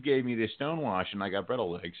 you gave me this stonewash and I got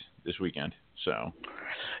bredli legs this weekend. So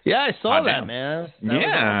yeah, I saw that, man.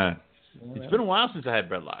 It's been a while since I had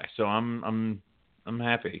bredli, so I'm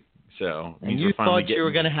happy. So and you thought you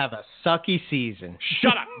were going to have a sucky season.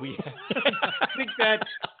 Shut up. I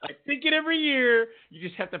think it every year. You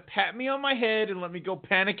just have to pat me on my head and let me go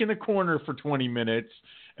panic in the corner for 20 minutes.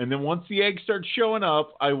 And then once the eggs start showing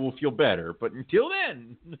up, I will feel better. But until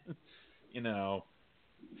then,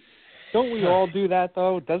 Don't we all do that,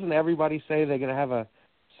 though? Doesn't everybody say they're going to have a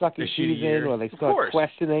sucky season or they start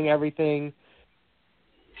questioning everything?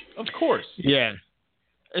 Of course. Yeah.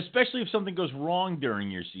 Especially if something goes wrong during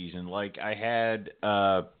your season. Like I had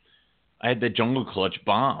the Jungle Clutch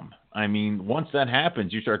bomb. I mean, once that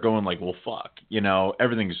happens, you start going like, well, fuck.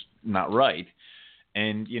 Everything's not right.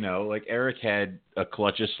 And, like Eric had a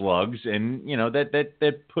clutch of slugs, and, that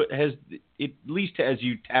at least has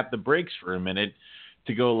you tap the brakes for a minute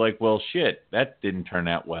to go like, well, shit, that didn't turn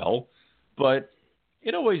out well. But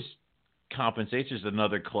it always compensates. There's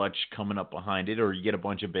another clutch coming up behind it, or you get a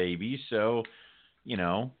bunch of babies. So, you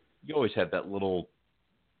always have that little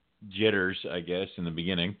jitters, I guess, in the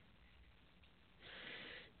beginning.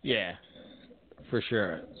 Yeah, for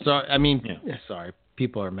sure. So, I mean, sorry,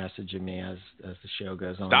 people are messaging me as the show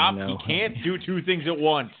goes on. Stop. You can't do two things at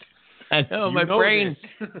once. I know, my brain,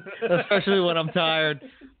 especially when I'm tired.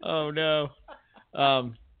 Oh, no.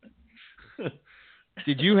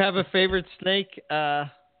 Did you have a favorite snake,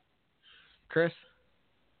 Chris?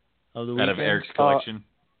 Of the weekend? Out of Eric's collection?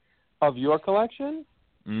 Of your collection?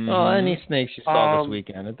 Mm-hmm. Oh, any snakes you saw this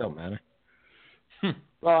weekend. It don't matter.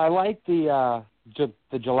 Well, I like the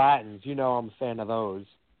gelatins. I'm a fan of those.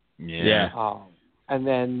 Yeah. And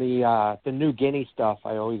then the New Guinea stuff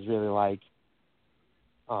I always really like.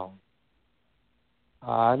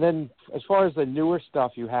 And then as far as the newer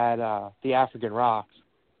stuff, you had the African rocks.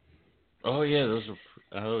 Oh, yeah.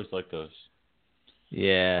 I always like those.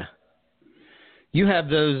 Yeah. You have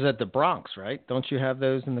those at the Bronx, right? Don't you have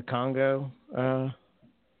those in the Congo?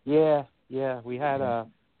 Yeah. We had a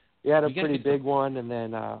pretty big one, and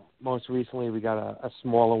then most recently we got a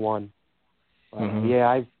smaller one.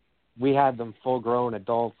 Yeah, we had them full-grown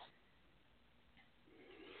adults.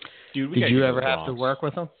 Dude, did you ever have to work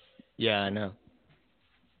with them? Yeah, I know.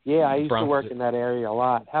 Yeah, I used to work in that area a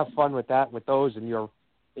lot. Have fun with those in your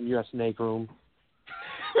snake room.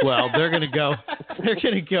 Well, they're gonna go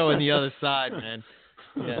in the other side, man.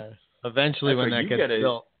 Yeah. Eventually, when that gets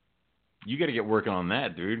built, you got to get working on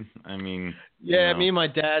that, dude. I mean, yeah. Me and my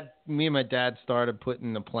dad started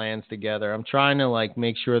putting the plans together. I'm trying to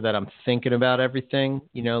make sure that I'm thinking about everything.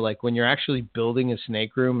 Like when you're actually building a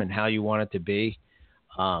snake room and how you want it to be,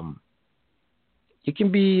 it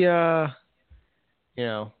can be,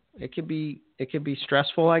 it can be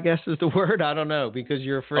stressful, I guess is the word. I don't know, because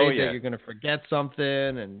you're afraid that you're going to forget something,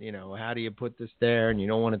 and how do you put this there, and you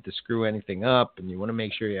don't want it to screw anything up, and you want to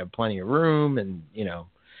make sure you have plenty of room, and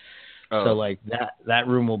so that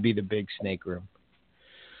room will be the big snake room.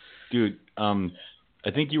 Dude,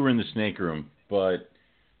 I think you were in the snake room, but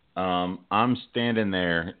I'm standing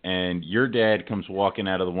there, and your dad comes walking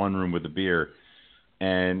out of the one room with a beer.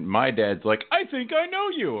 And my dad's like, I think I know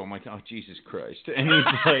you. I'm like, oh, Jesus Christ. And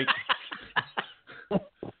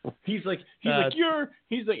he's like,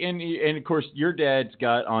 and of course, your dad's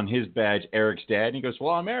got on his badge Eric's dad. And he goes,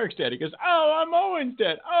 well, I'm Eric's dad. He goes, oh, I'm Owen's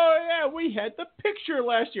dad. Oh, yeah, we had the picture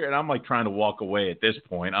last year. And I'm like trying to walk away at this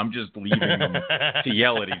point. I'm just leaving them to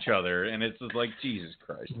yell at each other. And it's just like, Jesus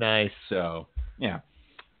Christ. Nice. So, yeah.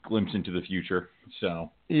 Glimpse into the future. So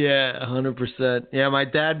yeah, 100%. Yeah, my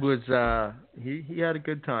dad was he had a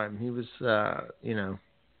good time. He was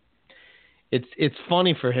it's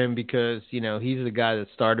funny for him because he's the guy that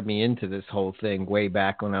started me into this whole thing way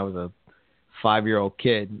back when I was a 5-year-old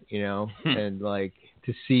kid. And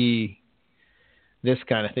to see this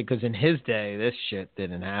kind of thing, because in his day this shit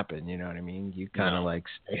didn't happen. You know what I mean? You kind of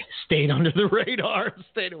stayed under the radar,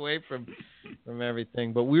 stayed away from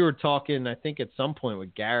everything. But we were talking, I think at some point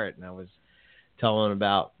with Garrett, and I was telling him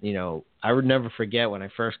about, I would never forget when I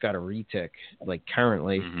first got a retic,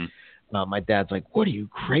 currently. Mm-hmm. My dad's like, what are you,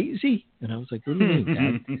 crazy? And I was like, what do you mean,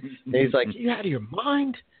 Dad? And he's like, you out of your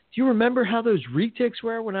mind? Do you remember how those retics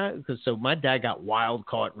were so my dad got wild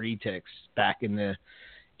caught retics back in the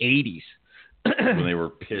 80s. When they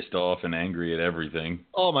were pissed off and angry at everything.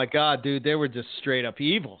 Oh my God, dude, they were just straight up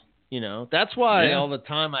evil. That's why all the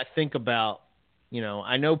time I think about,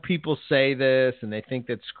 I know people say this and they think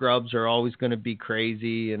that scrubs are always going to be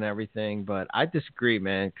crazy and everything, but I disagree,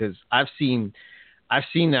 man, because I've seen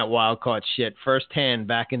that wild caught shit firsthand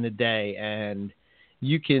back in the day, and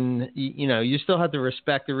you can, you still have to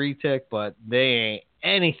respect the retic, but they ain't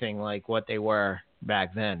anything like what they were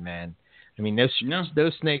back then, man. I mean,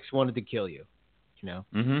 those snakes wanted to kill you,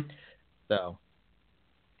 Mm-hmm. So.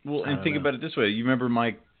 Well, and think about it this way. You remember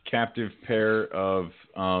my captive pair of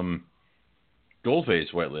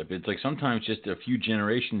gold-faced white lip. It's like sometimes just a few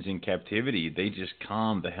generations in captivity, they just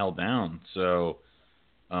calm the hell down. So,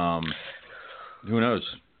 who knows?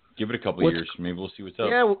 Give it a couple of years. Maybe we'll see what's up.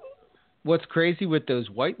 Yeah, what's crazy with those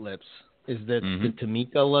white lips is that the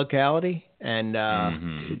Tamika locality, and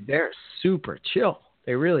they're super chill.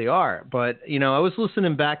 They really are. But, you know, I was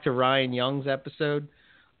listening back to Ryan Young's episode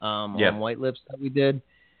on white lips that we did,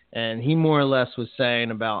 and he more or less was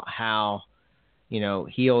saying about how, you know,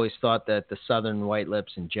 he always thought that the southern white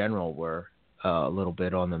lips in general were a little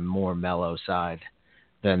bit on the more mellow side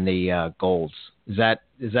than the golds. Is that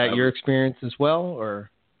your experience as well, or?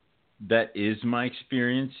 That is my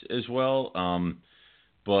experience as well.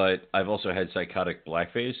 But I've also had psychotic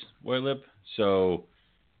blackface white lip. So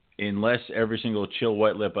unless every single chill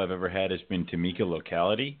white lip I've ever had has been Tamika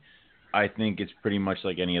locality, I think it's pretty much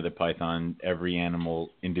like any other python. Every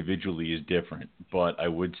animal individually is different. But I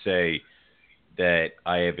would say that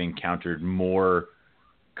I have encountered more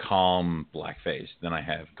calm blackface than I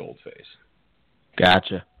have goldface.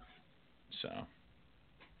 Gotcha. So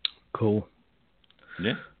cool.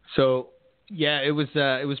 Yeah. So yeah, it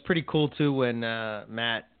was pretty cool too when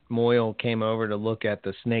Matt Moyle came over to look at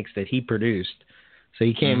the snakes that he produced. So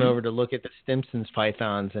he came over to look at the Stimson's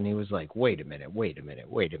pythons, and he was like, wait a minute.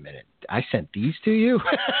 I sent these to you?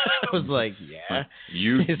 I was like, yeah.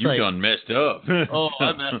 You like, done messed up. Oh,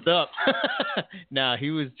 I messed up. No,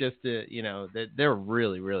 he was just, you know, they're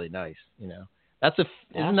really, really nice, you know.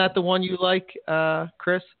 Isn't that the one you like,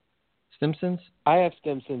 Chris? Stimson's? I have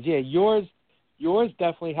Stimson's, yeah. Yours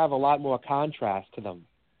definitely have a lot more contrast to them.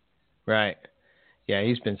 Right. Yeah,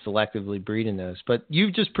 he's been selectively breeding those. But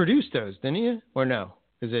you just produced those, didn't you? Or no?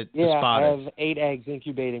 Is it the spotted? I have 8 eggs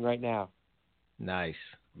incubating right now. Nice.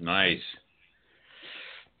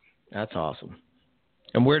 That's awesome.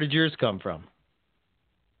 And where did yours come from?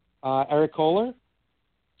 Eric Kohler.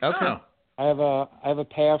 Okay. Oh. I have a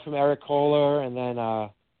pair from Eric Kohler and then a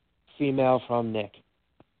female from Nick.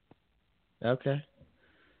 Okay.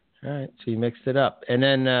 All right. So you mixed it up. And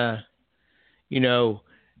then, you know,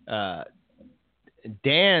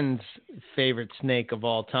 Dan's favorite snake of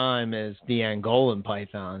all time is the Angolan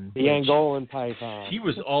python. Angolan python. He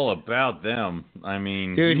was all about them. I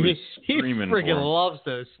mean, dude, he freaking loves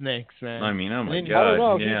those snakes, man. I mean, oh my God. I don't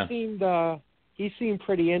know. Yeah. He seemed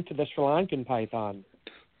pretty into the Sri Lankan python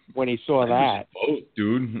when he saw that. Both,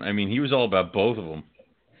 dude. I mean, he was all about both of them.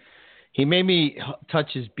 He made me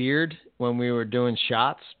touch his beard when we were doing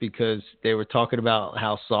shots because they were talking about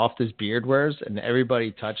how soft his beard was, and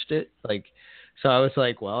everybody touched it. Like, so I was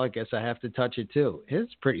like, well, I guess I have to touch it too.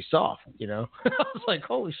 It's pretty soft, you know. I was like,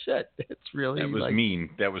 holy shit, it's really. That was like... mean.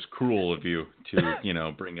 That was cruel of you to, you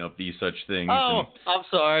know, bring up these such things. Oh, and, I'm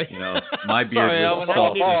sorry. You know, my beard was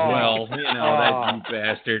soft as well. You know, that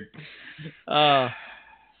bastard.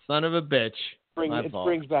 Son of a bitch. It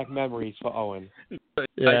brings back memories for Owen.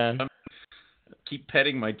 Yeah. I keep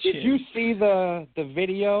petting my chin. Did you see the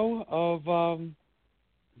video of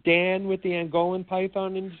Dan with the Angolan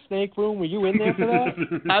python in the snake room? Were you in there for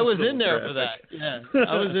that? I was in there for that. Yeah,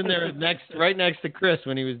 I was in there right next to Chris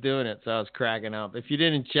when he was doing it, so I was cracking up. If you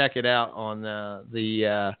didn't check it out on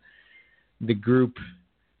the group,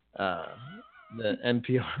 the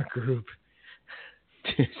NPR group,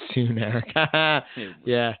 too soon, Eric.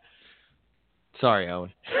 Yeah. Sorry,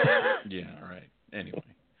 Owen. Yeah. All right. Anyway.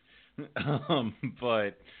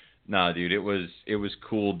 But no, dude, it was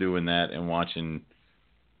cool doing that and watching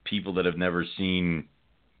people that have never seen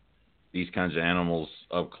these kinds of animals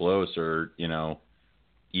up close, or, you know,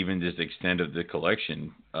 even just the extent of the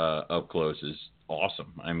collection up close is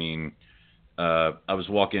awesome. I mean, I was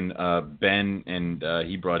walking Ben, and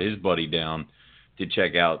he brought his buddy down to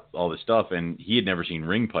check out all the stuff, and he had never seen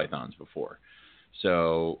ring pythons before.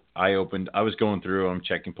 So I was going through, I'm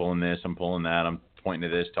checking, pulling this, I'm pulling that, I'm pointing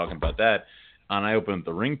to this, talking about that. And I opened up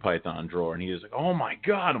the ring python drawer, and he was like, oh, my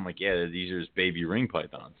God. I'm like, yeah, these are just baby ring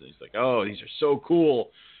pythons. And he's like, oh, these are so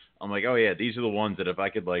cool. I'm like, oh, yeah, these are the ones that if I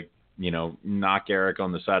could, like, you know, knock Eric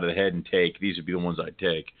on the side of the head and take, these would be the ones I'd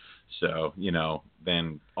take. So, you know,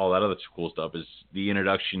 then all that other cool stuff is the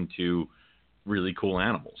introduction to really cool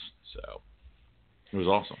animals. So it was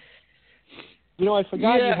awesome. You know, I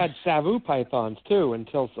forgot you had Savu pythons, too,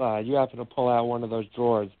 until you happened to pull out one of those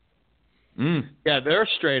drawers. Yeah, they're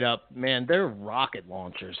straight up, man. They're rocket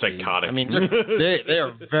launchers. Psychotic. I mean, they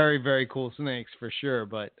are very, very cool snakes for sure.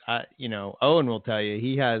 But you know, Owen will tell you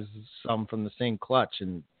he has some from the same clutch,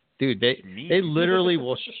 and dude, they literally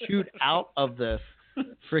will shoot out of the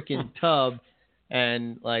freaking tub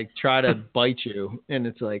and like try to bite you, and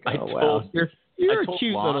it's like, oh wow, you're a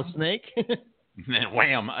cute little snake. And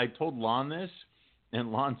wham! I told Lon this,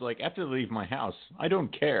 And Lon's like, after they leave my house, I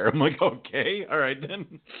don't care. I'm like, okay, all right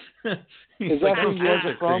then. Is that who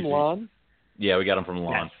you're from, Lon? Yeah, we got him from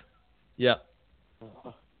Lon. Yes.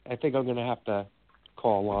 Yep. I think I'm going to have to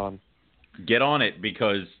call Lon. Get on it,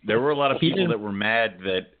 because there were a lot of people that were mad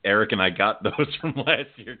that Eric and I got those from last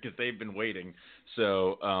year because they've been waiting.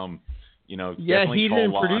 So, Yeah, definitely he call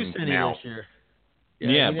didn't Lon produce any now. this year.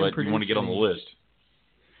 Yeah, but you want to get on the list.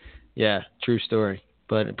 Yeah, true story.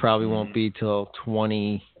 But it probably won't be till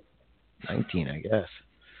 2019, I guess.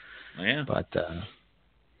 Yeah. But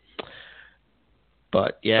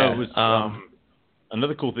yeah. It was,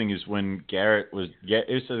 another cool thing is when Garrett was, it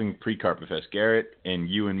was something pre-Carpet Fest. Garrett and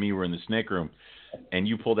you and me were in the snake room, and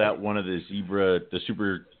you pulled out one of the super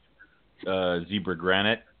zebra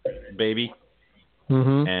granite baby,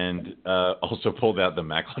 and also pulled out the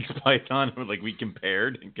Macklot's python. Like, we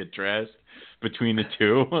compared and contrast between the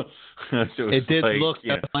two. So it did like, look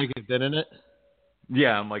like it, didn't it?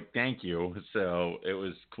 Yeah, I'm like, thank you. So it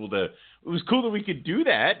was cool that we could do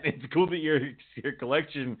that. It's cool that your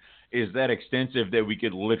collection is that extensive that we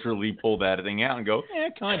could literally pull that thing out and go,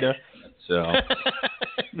 kinda. So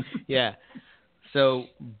yeah. So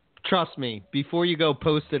trust me, before you go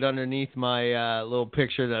post it underneath my little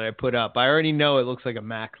picture that I put up, I already know it looks like a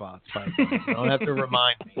Macklot's python. You don't have to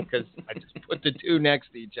remind me, because I just put the two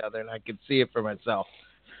next to each other and I could see it for myself.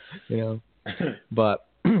 But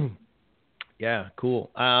yeah, cool.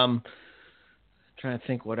 Trying to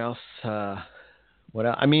think what else. I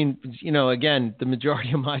mean, again, the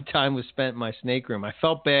majority of my time was spent in my snake room. I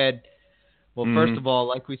felt bad. Well, first of all,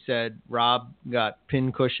 like we said, Rob got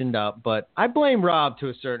pin-cushioned up, but I blame Rob to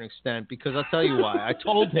a certain extent, because I'll tell you why. I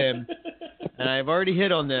told him, and I've already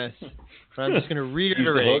hit on this, but I'm just going to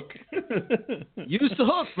reiterate. Use the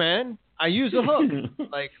hook, man. I use a hook.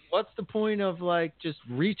 Like, what's the point of, like, just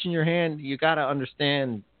reaching your hand? You got to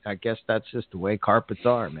understand, I guess that's just the way carpets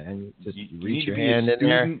are, man. You reach your hand in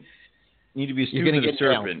there. You need to be a student of the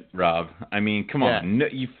serpent, Rob. I mean, come on. No,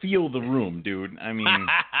 you feel the room, dude. I mean,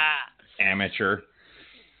 amateur.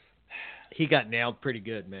 He got nailed pretty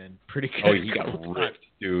good, man. Pretty good. Oh, he got ripped,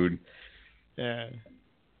 dude. Yeah.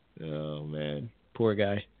 Oh, man. Poor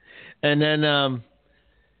guy. And then, the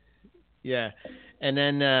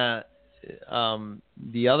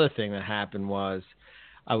other thing that happened was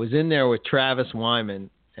I was in there with Travis Wyman,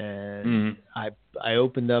 and I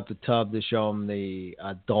opened up the tub to show him the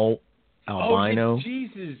adult albino. Oh,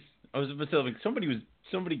 Jesus. I was about to say, like,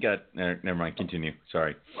 somebody got, never mind, continue.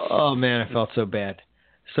 Sorry. Oh, man, I felt so bad.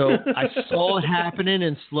 So I saw it happening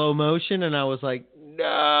in slow motion, and I was like,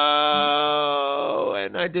 no.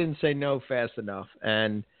 And I didn't say no fast enough.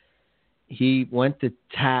 And he went to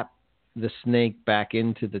tap the snake back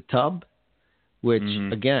into the tub, which,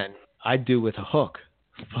 again, I do with a hook.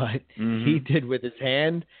 But he did with his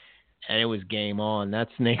hand, and it was game on. That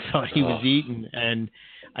snake thought he was eaten. And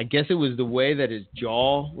I guess it was the way that his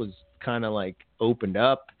jaw was kind of like opened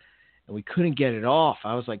up, and we couldn't get it off.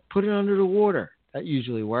 I was like, put it under the water. That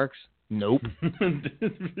usually works. Nope.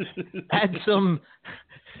 add some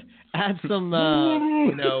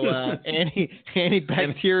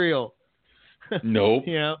antibacterial. Nope.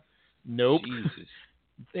 Nope. Jesus.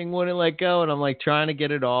 Thing wouldn't let go, and I'm like trying to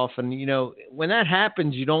get it off. And when that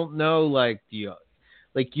happens, you don't know, you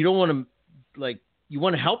don't want to, you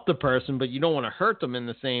want to help the person, but you don't want to hurt them in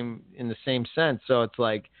the same sense. So it's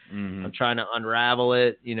like I'm trying to unravel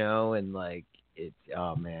it, and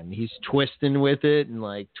oh man, he's twisting with it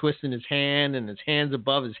and twisting his hand, and his hand's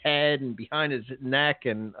above his head and behind his neck,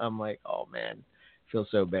 and I'm like, oh man, I feel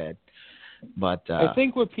so bad. But I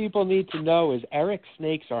think what people need to know is Eric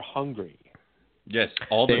snakes are hungry. Yes,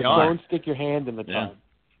 all the time. Don't stick your hand in the tub.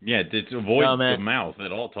 Yeah, to avoid the mouth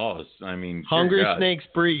at all costs. I mean, hungry snakes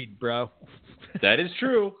breed, bro. That is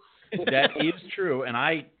true. That is true. And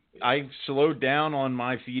I slowed down on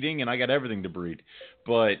my feeding, and I got everything to breed.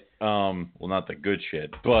 But not the good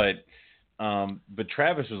shit. But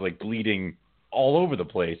Travis was bleeding all over the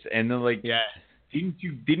place, and then didn't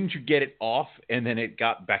you get it off, and then it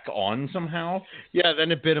got back on somehow? Yeah,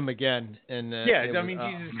 then it bit him again, and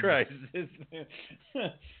Jesus Christ.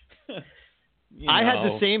 I had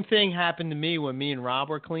the same thing happen to me when me and Rob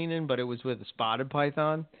were cleaning, but it was with a spotted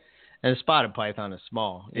python. And a spotted python is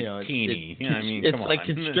small. It's teeny. It's come like on.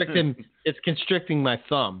 constricting. It's constricting my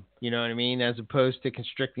thumb. You know what I mean? As opposed to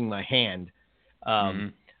constricting my hand.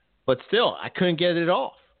 But still, I couldn't get it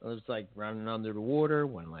off. I was running under the water,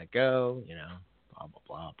 wouldn't let go. Blah blah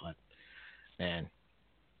blah. But man,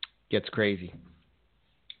 gets crazy.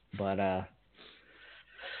 But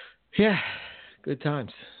yeah, good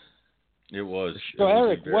times. It was. So it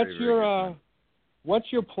was Eric,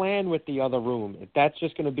 what's your plan with the other room? That's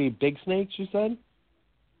just going to be big snakes, you said?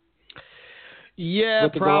 Yeah,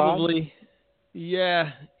 With the probably.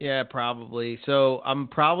 Yeah, probably. So I'm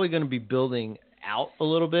probably going to be building out a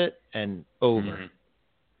little bit and over. Mhm.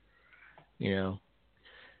 You know,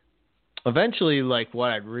 eventually, like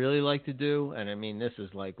what I'd really like to do, and I mean this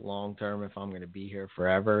is like long term if I'm going to be here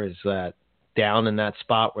forever, is that down in that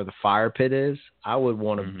spot where the fire pit is, I would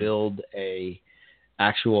want to Mhm. build a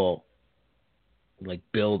actual like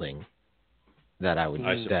building that I would.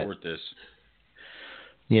 I support this.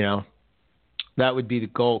 You know, that would be the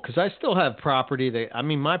goal, because I still have property that, I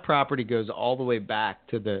mean, my property goes all the way back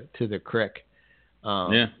to the creek.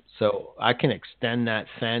 Yeah. So I can extend that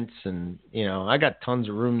fence, and you know, I got tons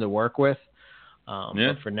of room to work with.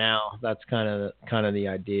 Yeah. But for now, that's kind of the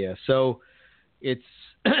idea. So it's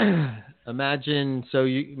imagine, so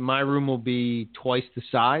my room will be twice the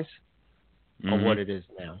size of Mhm. what it is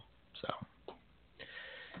now. So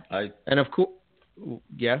I of course,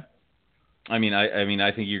 yeah. I mean,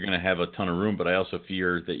 I think you're going to have a ton of room, but I also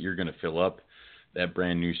fear that you're going to fill up that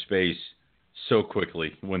brand new space so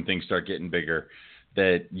quickly when things start getting bigger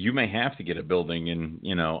that you may have to get a building. And,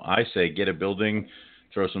 you know, I say get a building,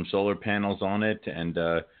 throw some solar panels on it, and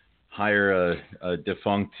hire a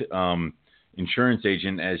defunct insurance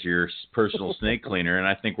agent as your personal snake cleaner. And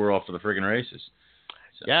I think we're off to the friggin' races.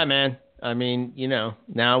 So. Yeah, man. I mean, you know,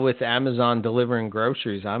 now with Amazon delivering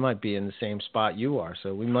groceries, I might be in the same spot you are,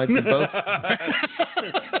 so we might be both.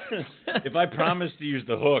 If I promise to use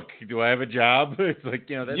the hook, do I have a job? It's like,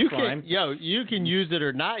 you know, that's fine. You can use it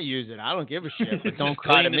or not use it. I don't give a shit. But don't Just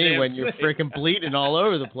cry to clean the me damn when you're thing. freaking bleeding all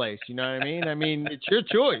over the place. You know what I mean? I mean, it's your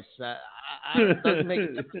choice. It doesn't make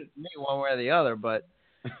a difference to me one way or the other, but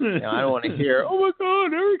you know, I don't want to hear, oh my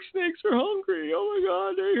God, Eric's snakes are hungry. Oh my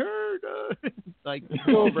God, they hurt. Like,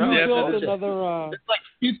 So bro, you Yeah, built bullshit. another. there's like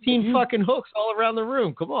 15 fucking hooks all around the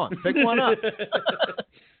room. Come on, pick one up.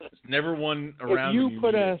 It's never one around. If you when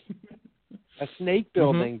put need a snake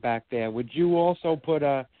building back there, would you also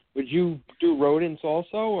would you do rodents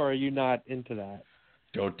also, or are you not into that?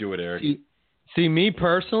 Don't do it, Eric. See, me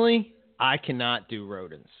personally, I cannot do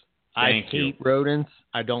rodents. Thank I hate you. rodents.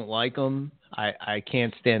 I don't like them. I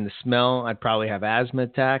can't stand the smell. I'd probably have asthma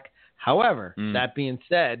attack. However, that being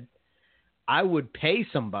said, I would pay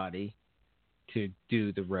somebody to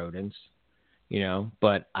do the rodents, you know,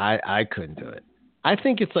 but I couldn't do it. I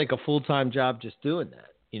think it's like a full-time job just doing that,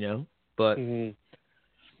 you know, but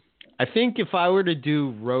I think if I were to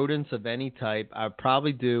do rodents of any type, I'd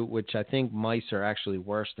probably do, which I think mice are actually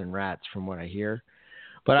worse than rats from what I hear,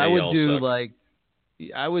 but I They would all do suck.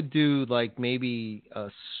 like maybe a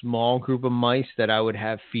small group of mice that I would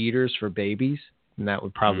have feeders for babies, and that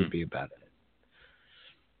would probably be about it.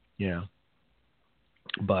 You know.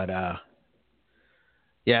 But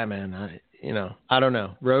yeah, man, I don't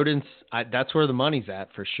know. Rodents, that's where the money's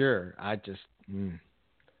at for sure. I just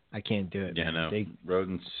I can't do it. Yeah, man. no.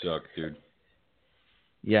 Rodents suck, dude.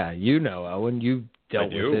 Yeah, you know, Owen, you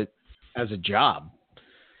dealt with it as a job.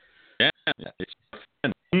 Yeah, it's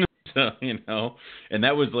fun. So, you know, and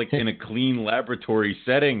that was like in a clean laboratory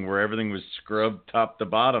setting where everything was scrubbed top to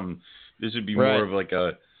bottom. This would be more of like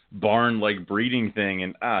a barn-like breeding thing,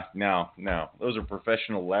 and no, those are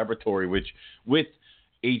professional laboratory, which with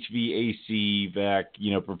HVAC, vac,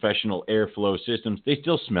 you know, professional airflow systems, they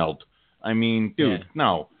still smelled. I mean, dude,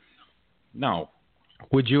 no.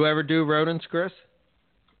 Would you ever do rodents, Chris?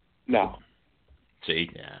 No. See?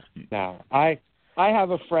 Yeah. No. I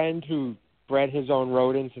have a friend who bred his own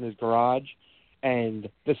rodents in his garage, and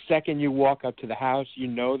the second you walk up to the house, you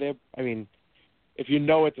know if you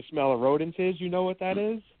know what the smell of rodents is, you know what that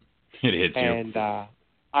is. It hits you. And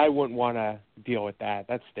I wouldn't want to deal with that.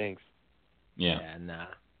 That stinks. Yeah,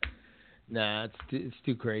 nah, it's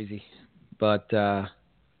too crazy. But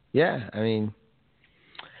yeah, I mean,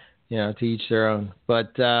 you know, to each their own.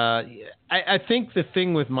 But I think the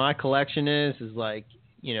thing with my collection is like,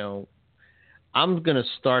 you know, I'm going to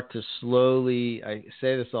start to slowly, I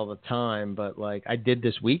say this all the time, but like I did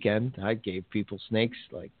this weekend, I gave people snakes,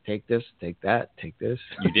 like take this, take that, take this.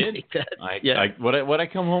 You did? Take that. What I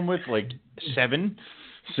come home with, like 7.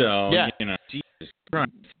 So, you know, Jesus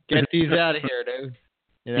Christ. Get these out of here, dude.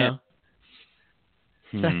 You know?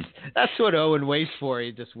 That's what Owen waits for.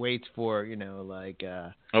 He just waits for, you know, like.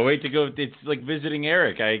 Oh, wait to go. It's like visiting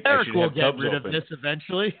Eric. I Eric should will have get tubs rid open. of this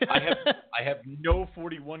eventually. I have no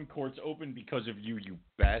 41 courts open because of you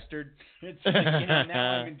bastard. It's like, you know,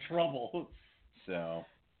 now I'm in trouble. So.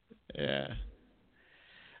 Yeah.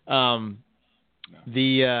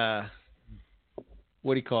 The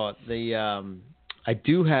what do you call it? I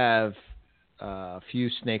do have a few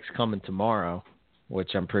snakes coming tomorrow,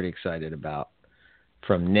 which I'm pretty excited about.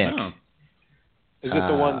 From Nick. Oh. Is it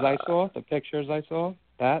the ones I saw? The pictures I saw?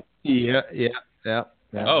 That? Yeah. Yeah.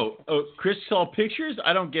 Oh, Chris saw pictures?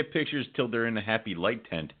 I don't get pictures till they're in a happy light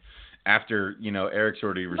tent. After, Eric's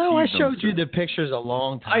already received them. No, I showed you the pictures a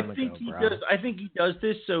long time ago, bro. I think he does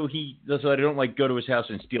this so I don't go to his house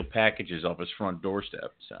and steal packages off his front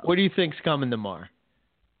doorstep. So. What do you think's coming tomorrow?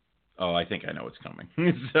 Oh, I think I know what's coming.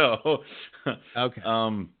 So, okay.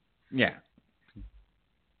 Yeah.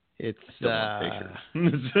 It's pictures.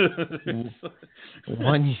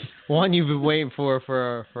 one you've been waiting for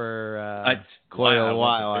quite a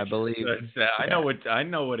while, I believe. I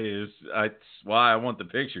know what it is. That's why I want the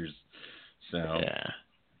pictures. So yeah,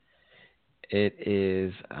 it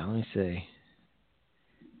is. Let me see.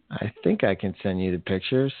 I think I can send you the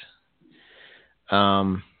pictures.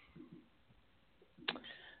 I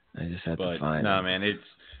just have to find. No, it. Man, it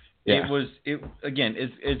again.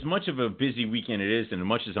 As much of a busy weekend it is, and as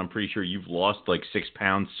much as I'm pretty sure you've lost like 6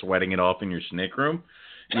 pounds sweating it off in your snake room,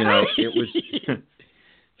 it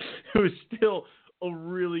was still a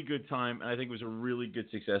really good time, and I think it was a really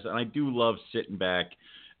good success. And I do love sitting back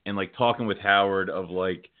and like talking with Howard of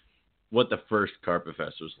like what the first Carpet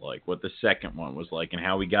Fest was like, what the second one was like, and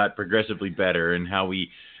how we got progressively better, and how we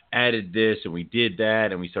added this and we did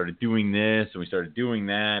that, and we started doing this and we started doing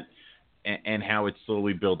that, and how it's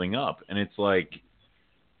slowly building up. And it's like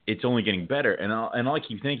it's only getting better. And all I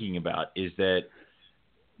keep thinking about is that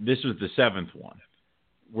this was the 7th one.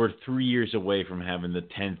 We're 3 years away from having the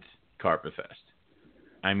 10th Carpet Fest.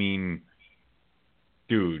 I mean,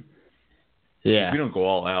 dude. Yeah. If we don't go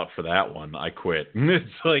all out for that one, I quit. It's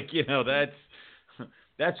like,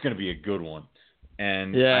 that's going to be a good one.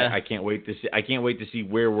 And I can't wait to see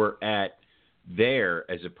where we're at there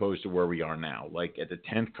as opposed to where we are now. Like at the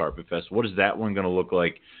 10th Carpet Fest, what is that one going to look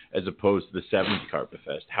like as opposed to the 7th Carpet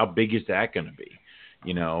Fest? How big is that going to be?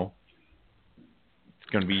 It's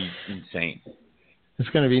going to be insane. It's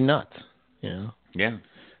going to be nuts. Yeah.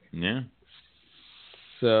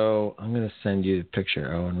 So I'm going to send you the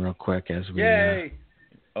picture, Owen, real quick as we. Yay!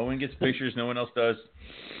 Owen gets pictures. No one else does.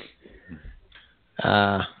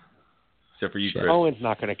 Except for you, Chris. Owen's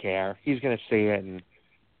not going to care. He's going to see it and.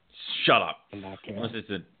 Shut up. And not care. Unless it's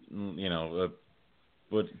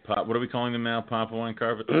what are we calling them now? Papa wine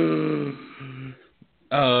carpet.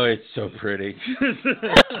 Oh, it's so pretty.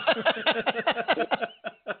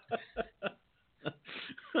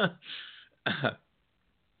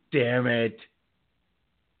 Damn it.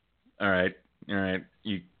 All right.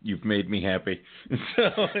 You've made me happy.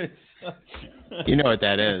 You know what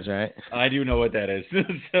that is, right? I do know what that is.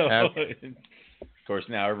 Okay. Of course,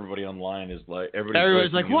 now everybody online is like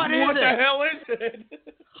everybody's like, what the hell is it?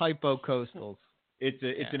 Hypocoastals. It's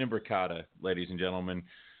an imbricata, ladies and gentlemen.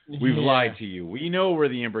 We've lied to you. We know where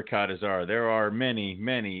the imbricatas are. There are many,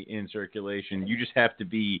 many in circulation. You just have to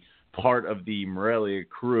be part of the Morelia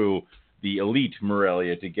crew, the elite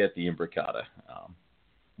Morelia, to get the imbricata.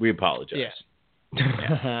 We apologize.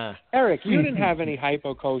 Yeah. Eric, you didn't have any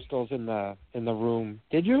hypocoastals in the room,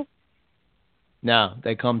 did you? No,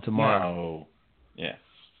 they come tomorrow. No. Yeah.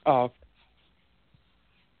 Oh.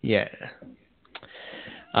 Yeah.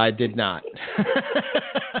 I did not.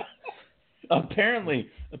 Apparently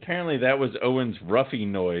that was Owen's roughy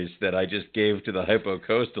noise that I just gave to the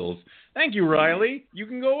hypocoastals. Thank you, Riley. You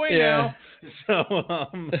can go away now. So,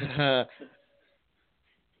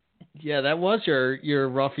 yeah, that was your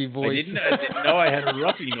roughy voice. I didn't know I had a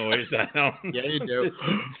roughy noise. I don't. Yeah, you do. This is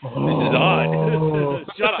odd.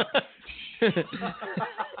 Shut up.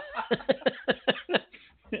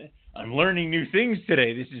 I'm learning new things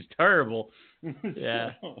today. This is terrible.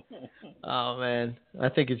 Yeah. Oh man, I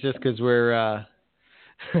think it's just because we're.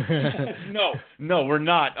 No, we're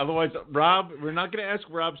not. Otherwise, Rob, we're not going to ask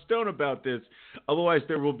Rob Stone about this. Otherwise,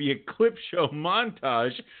 there will be a clip show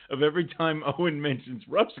montage of every time Owen mentions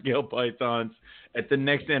rough scale pythons at the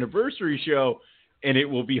next anniversary show, and it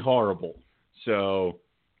will be horrible. So,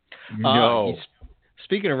 no.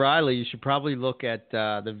 Speaking of Riley, you should probably look at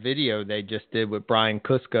the video they just did with Brian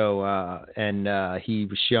Cusco, and he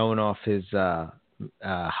was showing off his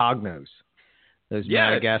hognose. Those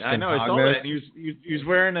Madagascar I know. hognose. I saw that. He was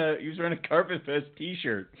wearing a Carpet Fest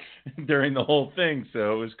T-shirt during the whole thing,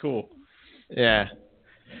 so it was cool. Yeah.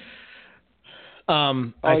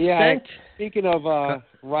 Speaking of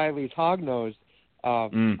Riley's hognose,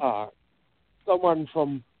 someone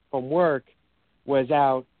from work was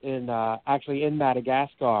out in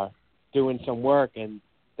Madagascar doing some work, and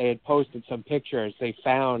they had posted some pictures. They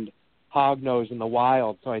found hognose in the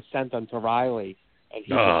wild, so I sent them to Riley, and he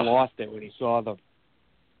just lost it when he saw them.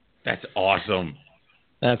 That's awesome.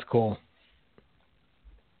 That's cool.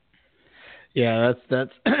 Yeah,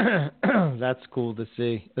 that's that's cool to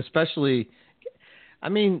see. Especially, I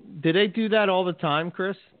mean, do they do that all the time,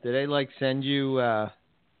 Chris? Do they like send you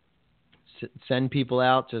send people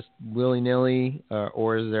out just willy nilly,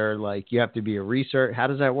 or is there like you have to be a research? How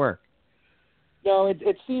does that work? No,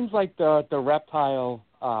 it seems like the reptile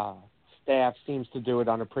staff seems to do it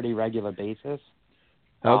on a pretty regular basis.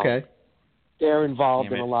 Okay. They're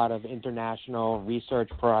involved in a lot of international research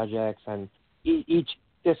projects, and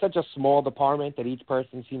there's such a small department that each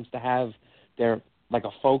person seems to have their like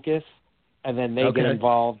a focus, and then they get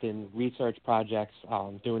involved in research projects,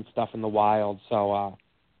 doing stuff in the wild. So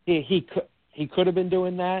he could have been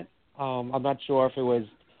doing that. I'm not sure if it was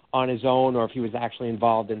on his own or if he was actually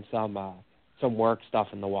involved in some work stuff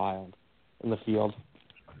in the wild, in the field.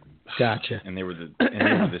 Gotcha. And they were the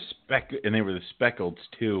speckleds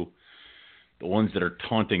too, the ones that are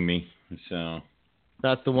taunting me. So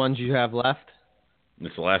that's the ones you have left.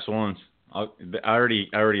 It's the last ones. I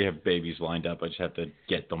already have babies lined up. I just have to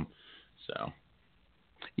get them. So.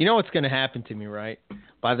 You know what's going to happen to me, right?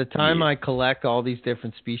 By the time I collect all these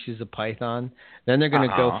different species of python, then they're going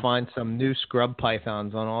to go find some new scrub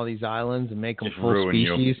pythons on all these islands and make them just full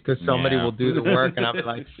species because somebody will do the work, and I'll be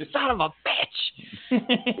like, son of a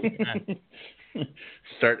bitch!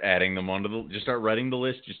 Start adding them onto just start writing the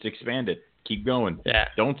list. Just expand it. Keep going. Yeah.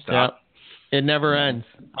 Don't stop. Yep. It never ends.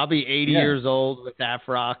 I'll be 80 years old with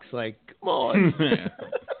Afrox. Like, come on.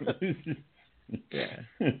 Yeah.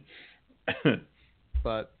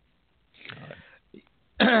 But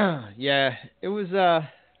yeah, it was a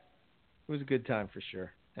good time for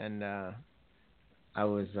sure, and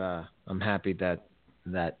I'm happy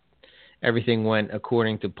that everything went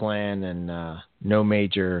according to plan, and no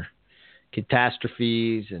major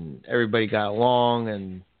catastrophes, and everybody got along,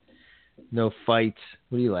 and no fights.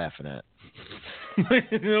 What are you laughing at?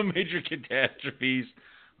 No major catastrophes.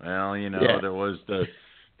 Well,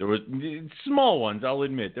 there was small ones. I'll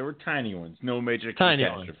admit there were tiny ones. No major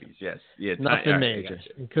catastrophes. Ones. Yes, yeah, nothing major.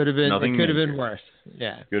 It could have been. It could have been worse.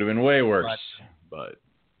 Yeah, could have been way worse. But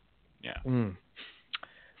yeah.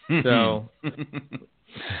 So,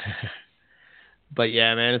 but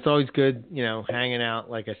yeah, man, it's always good, hanging out,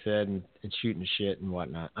 like I said, and shooting shit and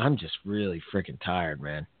whatnot. I'm just really freaking tired,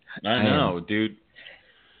 man. I know, dude.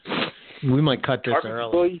 We might cut this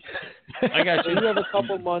early. I got you. You have a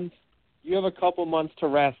couple months. You have a couple months to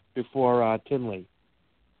rest before Tinley.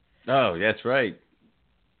 Oh, that's right.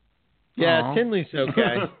 Yeah, aww. Tinley's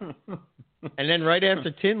okay. And then right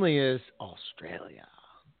after Tinley is Australia.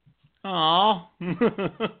 Aww.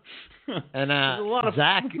 And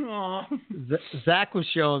Zach was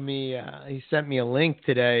showing me, he sent me a link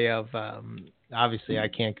today of, obviously I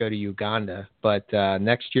can't go to Uganda, but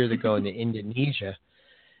next year they're going to Indonesia.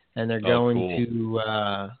 And they're going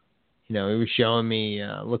to, he was showing me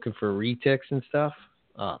looking for retics and stuff.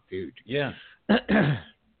 Oh, dude. Yeah. That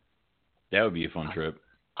would be a fun trip.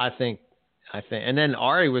 I think. And then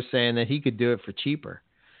Ari was saying that he could do it for cheaper.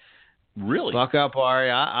 Really? Fuck up,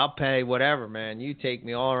 Ari. I'll pay whatever, man. You take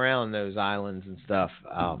me all around those islands and stuff.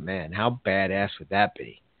 Oh, man. How badass would that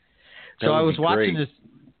be? So I was watching this.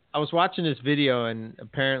 I was watching this video, and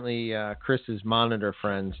apparently Chris's monitor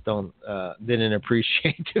friends didn't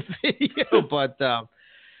appreciate the video, but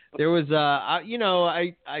there was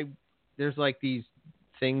there's like these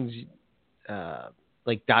things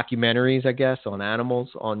like documentaries, I guess, on animals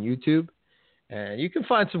on YouTube, and you can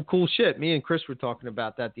find some cool shit. Me and Chris were talking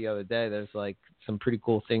about that the other day. There's like some pretty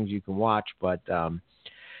cool things you can watch, but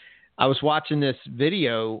I was watching this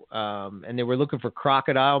video, and they were looking for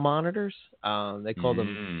crocodile monitors. They call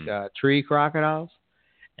them tree crocodiles.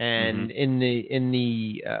 And in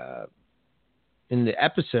the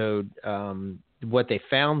episode, what they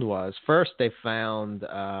found was first they found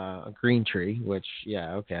a green tree, which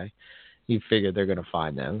you figured they're going to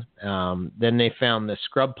find them. Then they found the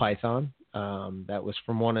scrub python that was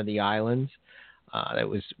from one of the islands. That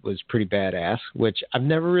was pretty badass, which I've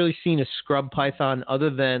never really seen a scrub python other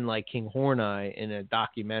than like King Horneye in a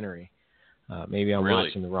documentary. Maybe I'm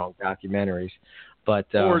watching the wrong documentaries,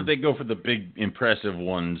 but or they go for the big impressive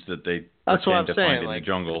ones that they pretend to find in the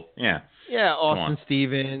jungle. Yeah. Yeah, Austin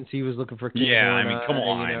Stevens, he was looking for King Horneye. I mean, come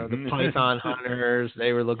on. The python hunters,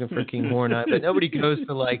 they were looking for King Horneye, but nobody goes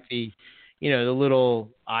to like the little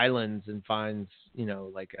islands and finds,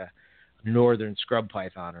 like a northern scrub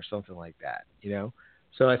python or something like that,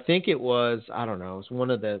 So I think it was, I don't know, it was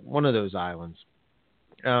one of those islands.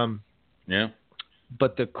 Yeah.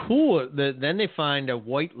 But then they find a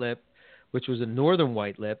white lip, which was a northern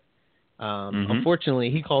white lip.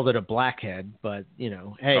 Unfortunately, he called it a blackhead, but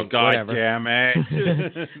hey, whatever. Damn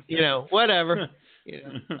it. Whatever.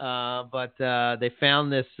 But they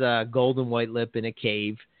found this golden white lip in a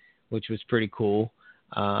cave, which was pretty cool.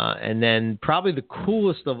 And then probably the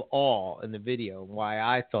coolest of all in the video, why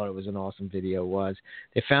I thought it was an awesome video, was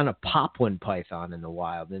they found a Popwin python in the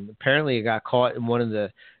wild. And apparently it got caught in one of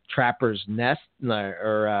the trapper's nest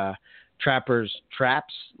or trapper's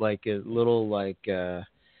traps, like a little, like,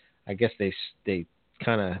 I guess they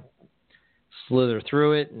kind of slither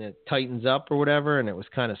through it and it tightens up or whatever. And it was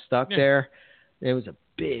kind of stuck there. It was a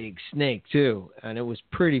big snake too, and it was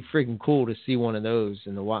pretty freaking cool to see one of those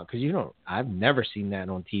in the wild, because I've never seen that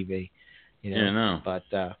on TV, But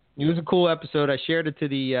it was a cool episode. I shared it to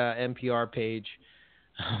the NPR page,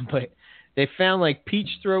 but they found like peach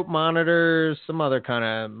throat monitors, some other kind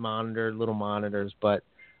of little monitors, but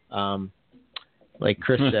like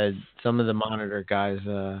Chris said, some of the monitor guys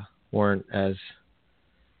weren't as.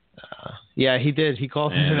 Yeah, he did. He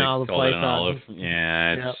called it an olive python.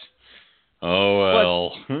 Yeah. Yep. Oh,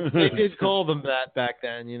 well. They did call them that back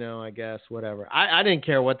then, I guess, whatever. I didn't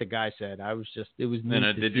care what the guy said. It was neat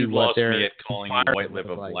to the see dude what lost their me at calling me white lip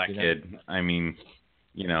a blackhead. I mean,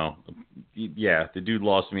 the dude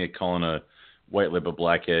lost me at calling a white lip a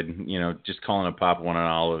blackhead. Just calling a Papuan an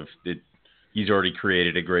olive. He's already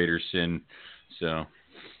created a greater sin. So.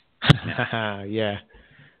 Yeah.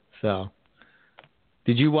 So.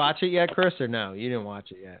 Did you watch it yet, Chris, or no? You didn't watch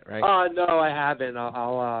it yet, right? No, I haven't.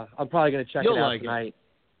 I'm probably gonna check it out tonight.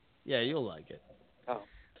 Yeah, you'll like it. Oh,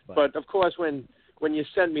 but of course, when you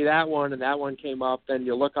send me that one and that one came up, then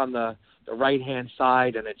you look on the right-hand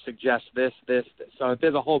side and it suggests this. So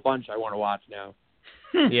there's a whole bunch I want to watch now.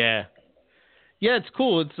 Yeah, it's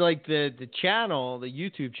cool. It's like the channel, the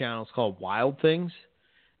YouTube channel is called Wild Things,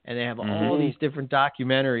 and they have all these different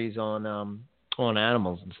documentaries on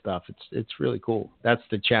animals and stuff. It's really cool. That's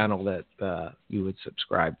the channel that you would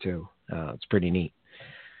subscribe to. It's pretty neat.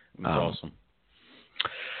 That's awesome.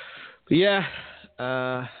 But yeah,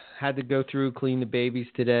 had to go through, clean the babies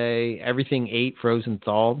today. Everything ate, frozen,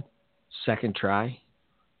 thawed. Second try.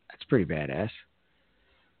 That's pretty badass.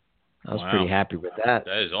 I was pretty happy with that.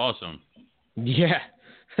 That is awesome. Yeah.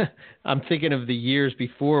 I'm thinking of the years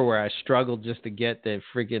before where I struggled just to get the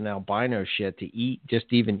freaking albino shit to eat, just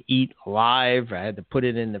even eat alive. I had to put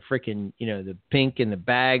it in the freaking, the pink in the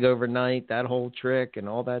bag overnight, that whole trick and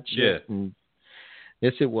all that shit. Yeah. And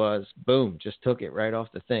this it was, boom, just took it right off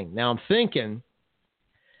the thing. Now I'm thinking,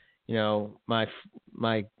 my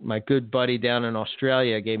good buddy down in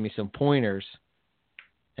Australia gave me some pointers,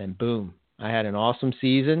 and boom, I had an awesome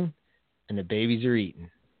season, and the babies are eating.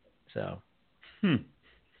 So.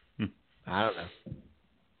 I don't know.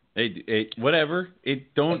 Hey, whatever.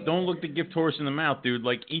 Don't look the gift horse in the mouth, dude.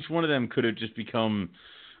 Like, each one of them could have just become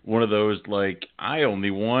one of those, like, I only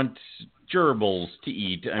want gerbils to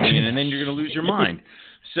eat. I mean, and then you're going to lose your mind.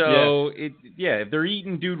 So, if they're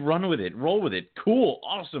eating, dude, run with it. Roll with it. Cool.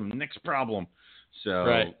 Awesome. Next problem. So,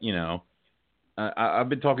 right. I've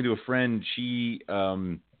been talking to a friend. She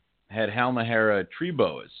had Halmahera tree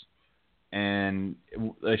boas. And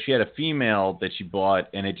she had a female that she bought,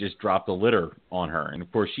 and it just dropped a litter on her. And, of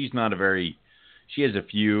course, she has a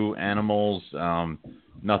few animals,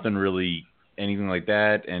 nothing really anything like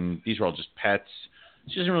that. And these are all just pets.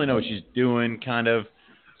 She doesn't really know what she's doing, kind of.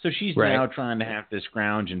 So she's now trying to have to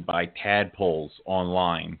scrounge and buy tadpoles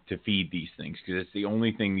online to feed these things, because it's the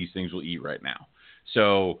only thing these things will eat right now.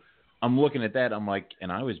 So I'm looking at that. I'm like, and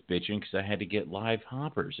I was bitching because I had to get live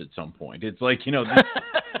hoppers at some point. It's like,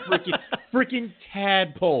 freaking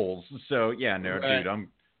tadpoles. So yeah, no, dude,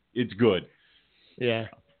 it's good. Yeah.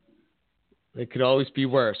 It could always be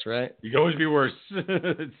worse, right? You could always be worse.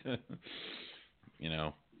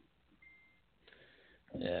 Yeah.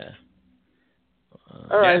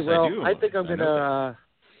 All right. Yes, well, I I think I'm gonna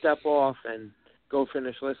step off and go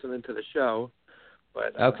finish listening to the show.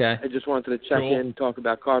 But okay. I just wanted to check in and talk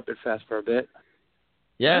about Carpet Fest for a bit.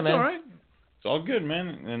 Yeah, That's man. all right. It's all good, man.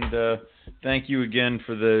 And thank you again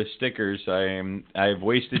for the stickers. I've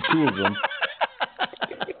wasted 2 of them,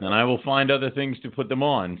 and I will find other things to put them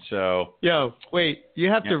on. So. Yo, wait. You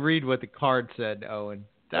have to read what the card said, Owen.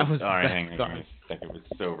 That was all right. the Hang on. Give me a second.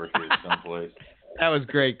 It's over here someplace. That was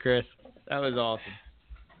great, Chris. That was awesome.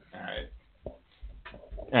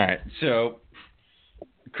 All right. So.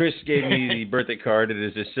 Chris gave me the birthday card. It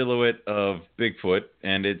is a silhouette of Bigfoot,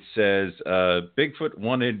 and it says, Bigfoot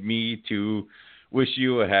wanted me to wish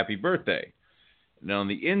you a happy birthday. And on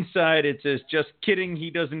the inside, it says, just kidding, he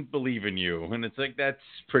doesn't believe in you. And it's like, that's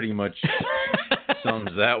pretty much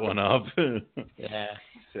sums that one up. Yeah.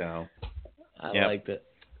 So, I liked it.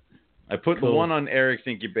 I put the one on Eric's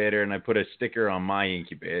incubator, and I put a sticker on my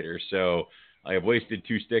incubator. So I have wasted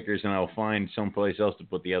 2 stickers, and I'll find someplace else to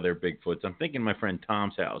put the other Bigfoots. I'm thinking my friend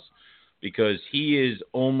Tom's house, because he is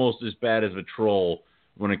almost as bad as a troll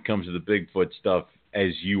when it comes to the Bigfoot stuff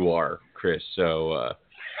as you are, Chris. So,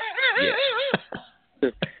 yeah.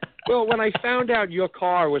 Well, when I found out your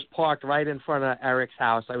car was parked right in front of Eric's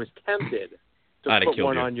house, I was tempted to put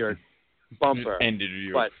one on your bumper.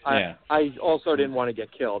 But I also didn't want to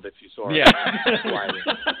get killed if you saw it.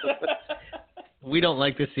 We don't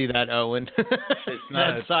like to see that, Owen. It's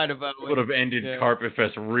not that side of Owen. Would have ended Carpet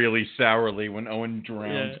Fest really sourly when Owen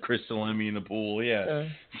drowned Chris Salemi in the pool.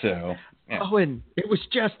 So Owen, it was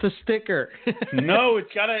just a sticker. No,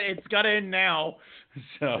 it's gotta end now.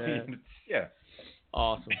 So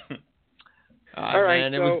awesome. All right,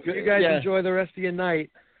 man, so it was good. You guys enjoy the rest of your night.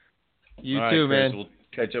 You all too, right, Chris, man. We'll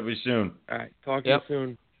catch up with you soon. All right, talk to you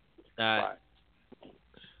soon. All right. Bye.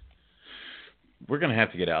 We're gonna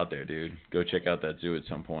have to get out there, dude. Go check out that zoo at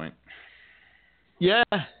some point. Yeah.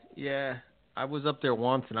 I was up there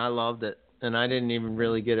once and I loved it, and I didn't even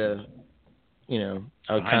really get I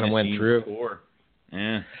kind of went through.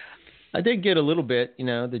 Yeah. I did get a little bit,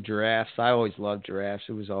 the giraffes. I always loved giraffes.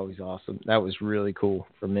 It was always awesome. That was really cool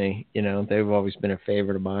for me. They've always been a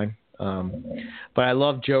favorite of mine. But I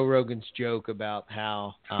love Joe Rogan's joke about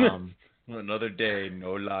how another day,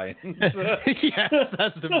 no lions. Yes,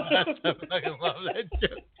 that's the best. I fucking love that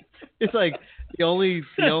joke. It's like the only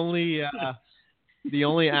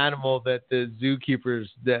animal that the zookeepers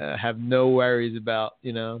have no worries about.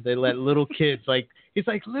 They let little kids it's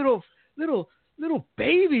like little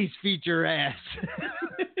babies feed your ass.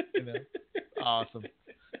 Awesome.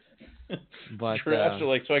 But giraffes are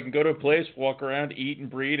like, so I can go to a place, walk around, eat and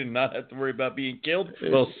breed, and not have to worry about being killed.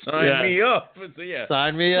 Well, sign me up. So,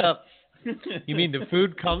 sign me up. You mean the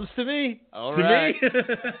food comes to me? All right. Me?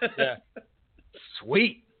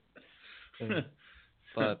 Sweet.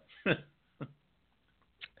 But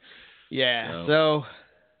so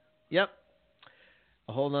yep.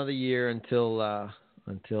 A whole nother year until the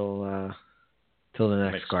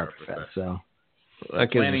next Carpet Fest. So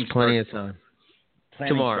that gives us plenty of time.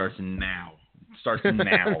 Tomorrow starts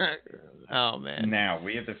now. Oh man. Now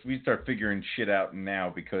we start figuring shit out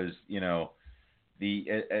now because the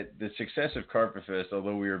success of Carpet Fest,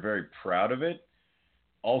 although we are very proud of it,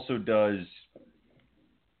 also does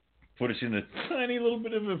put us in a tiny little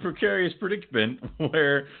bit of a precarious predicament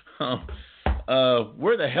where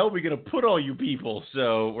the hell are we going to put all you people?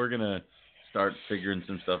 So we're going to start figuring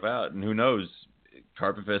some stuff out. And who knows,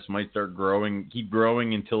 Carpet Fest might keep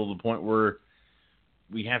growing until the point where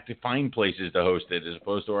we have to find places to host it as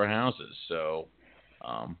opposed to our houses. So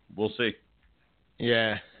we'll see.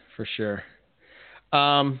 Yeah, for sure.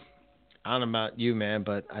 I don't know about you, man,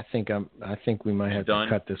 but I think we might have to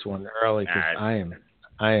cut this one early because I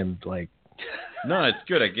am like. No, it's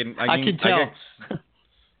good. I can tell.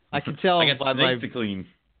 I can tell by my to clean.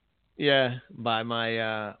 Yeah, by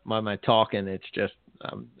my talking, it's just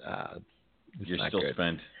you're still good.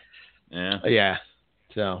 Spent. Yeah. Yeah.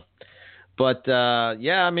 So, but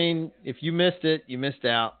I mean, if you missed it, you missed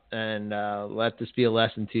out, and let this be a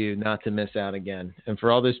lesson to you not to miss out again. And for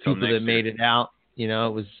all those people that made it out, it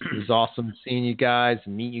was awesome seeing you guys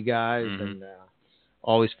and meet you guys, and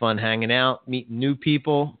always fun hanging out, meeting new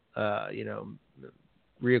people.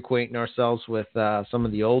 Reacquainting ourselves with some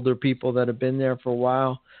of the older people that have been there for a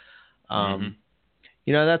while.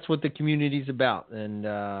 That's what the community's about, and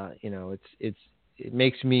it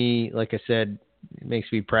makes me, like I said, it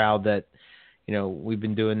makes me proud that we've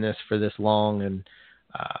been doing this for this long, and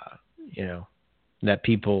that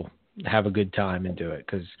people have a good time and do it,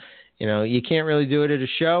 because you can't really do it at a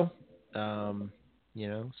show,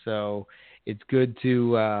 so it's good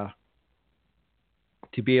to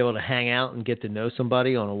be able to hang out and get to know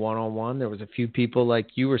somebody on a one-on-one. There was a few people, like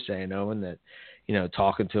you were saying, Owen, that,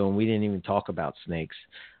 talking to them, we didn't even talk about snakes.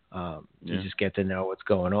 You just get to know what's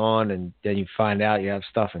going on, and then you find out you have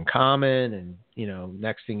stuff in common, and,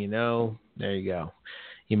 next thing you know, there you go.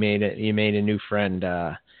 You made a new friend,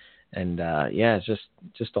 it's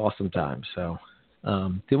just awesome time. So,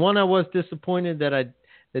 the one I was disappointed that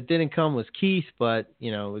didn't come was Keith, but,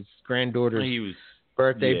 his granddaughter's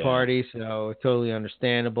birthday party, so totally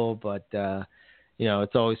understandable, but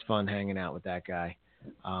it's always fun hanging out with that guy.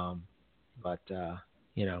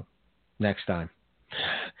 Next time.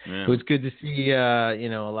 It was good to see a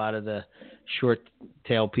lot of the short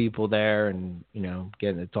tail people there, and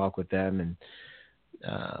getting to talk with them, and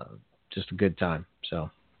just a good time. So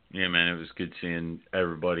yeah, man, it was good seeing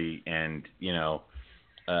everybody, and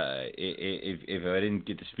if I didn't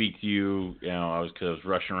get to speak to you, I was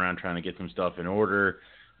rushing around trying to get some stuff in order.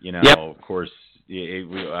 Of course,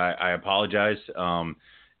 I apologize.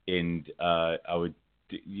 And I would,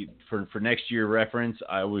 for next year reference,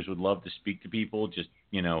 I always would love to speak to people. Just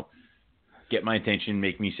get my attention,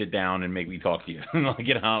 make me sit down, and make me talk to you.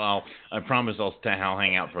 I promise I'll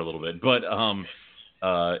hang out for a little bit. But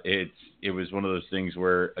it was one of those things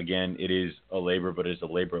where, again, it is a labor, but it's a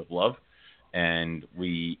labor of love, and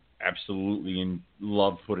we absolutely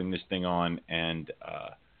love putting this thing on, and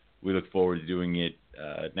we look forward to doing it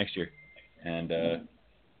next year, and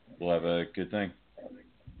we'll have a good thing.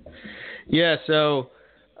 Yeah. So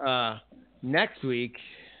next week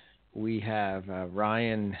we have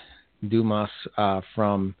Ryan Dumas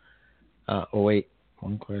from. Oh wait,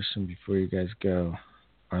 one question before you guys go: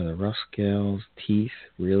 are the rough scales teeth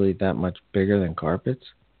really that much bigger than carpets?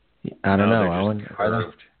 I don't know.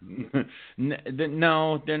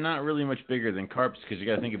 No, they're not really much bigger than carpets because you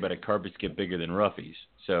got to think about it. Carpets get bigger than roughies,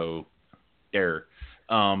 so there.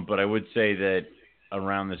 But I would say that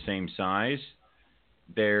around the same size,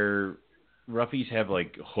 their roughies have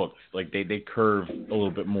like hooks, like they curve a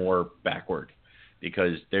little bit more backward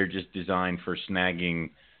because they're just designed for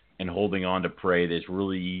snagging and holding on to prey that's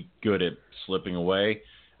really good at slipping away.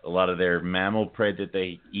 A lot of their mammal prey that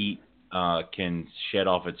they eat can shed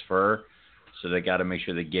off its fur, so they got to make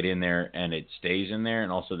sure they get in there and it stays in there,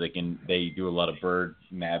 and also they do a lot of bird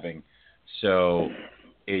nabbing. So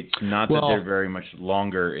it's not that they're very much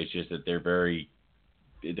longer; it's just that they're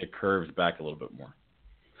curved back a little bit more.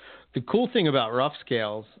 The cool thing about rough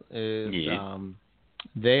scales is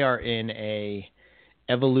they are in a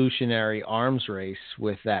evolutionary arms race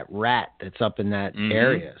with that rat that's up in that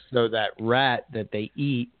area. So that rat that they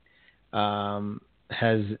eat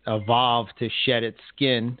has evolved to shed its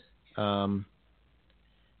skin, and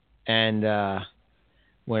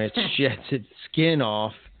when it sheds its skin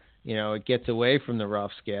off, it gets away from the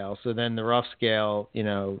rough scale. So then the rough scale,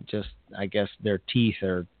 just I guess their teeth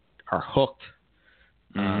are hooked.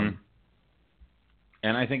 And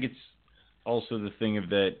I think it's also the thing of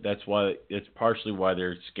that's why it's partially why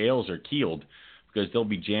their scales are keeled, because they'll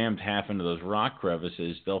be jammed half into those rock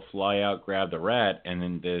crevices. They'll fly out, grab the rat, and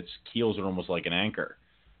then the keels are almost like an anchor.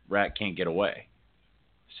 Rat can't get away.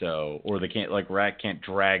 So, or rat can't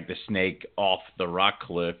drag the snake off the rock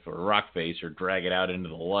cliff or rock face or drag it out into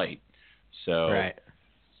the light. So,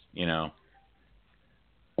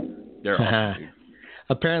 they're awesome.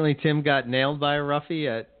 Apparently Tim got nailed by a roughie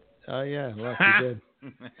oh yeah, look, he did.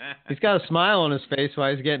 He's got a smile on his face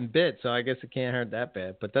while he's getting bit, so I guess it can't hurt that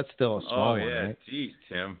bad. But that's still a small one, right? Geez,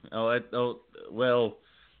 Tim. Matt's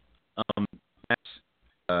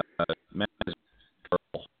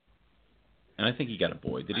girl, and I think he got a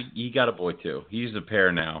boy. Did he? He got a boy too. He's a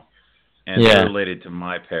pair now, and they're related to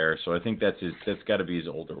my pair, so I think that's got to be his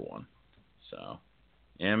older one. So,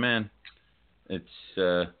 yeah, man, it's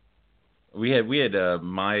we had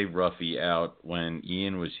my roughie out when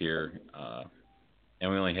Ian was here. And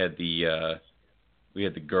we only had the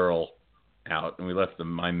girl out, and we left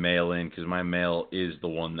my male in because my male is the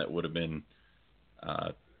one that would have been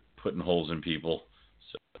putting holes in people.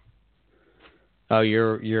 So. Oh,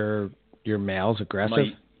 your male's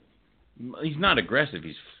aggressive? He's not aggressive.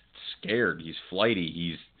 He's scared. He's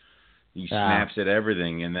flighty. He snaps at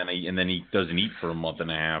everything, and then he doesn't eat for a month and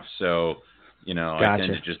a half. So Gotcha. I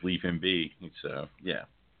tend to just leave him be. So yeah.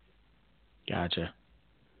 Gotcha.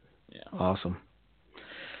 Yeah. Awesome.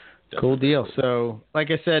 Cool deal. So,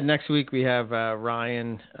 like I said, next week we have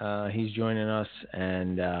Ryan. He's joining us,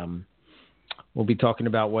 and we'll be talking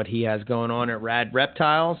about what he has going on at Rad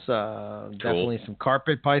Reptiles. Cool. Definitely some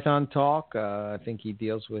carpet python talk. I think he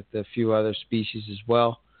deals with a few other species as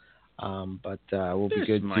well. But we'll be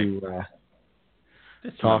good to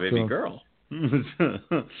talk my baby to him. Girl.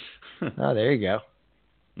 Oh, there you go.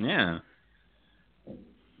 Yeah.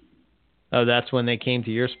 Oh, that's when they came to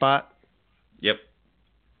your spot? Yep.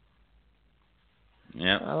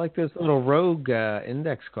 Yeah, I like those little rogue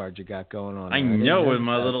index cards you got going on. I know, with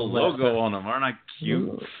my little logo on them. Aren't I cute?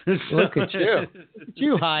 Look at you. Look at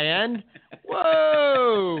you, high end.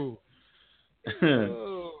 Whoa.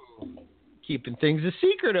 Whoa. Keeping things a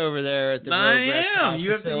secret over there at the I am.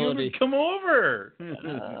 You have to come over.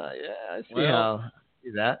 Yeah, I see how.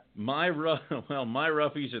 See that? My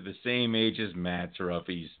roughies are the same age as Matt's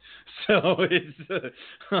roughies, so it's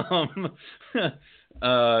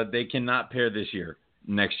they cannot pair this year.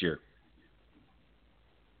 Next year.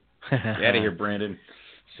 Get out of here, Brandon.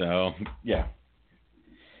 So yeah.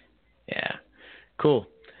 Yeah. Cool.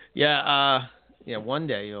 Yeah. One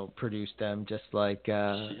day you'll produce them, just like.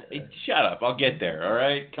 Shut up! I'll get there. All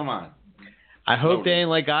right. Come on. I hope they ain't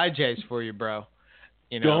like IJs for you, bro.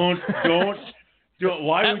 Don't.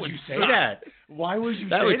 Why would you say that? Why would you say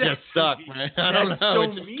that? That would just suck, man. I don't know.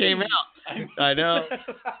 It just came out. I know.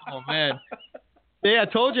 Oh man. Yeah, I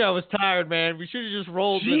told you I was tired, man. We should have just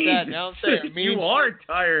rolled with that. Now I'm saying you are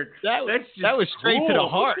tired. That was straight to the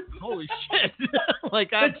heart. Holy shit!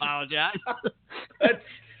 Like I apologize.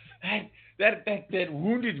 That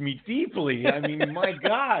wounded me deeply. I mean, my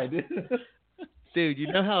God. Dude,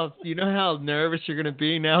 you know how nervous you're gonna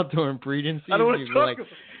be now during breeding season. I don't want to talk about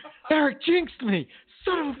Eric jinxed me.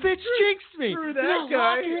 Son of a bitch jinxed me. Screw that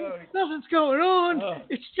guy. Nothing's going on.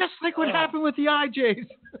 It's just like what happened with the IJs.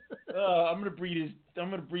 I'm gonna breed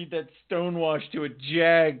that Stonewash to a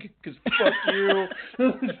Jag because fuck you.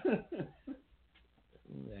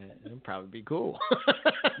 That'd probably be cool.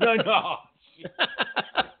 No.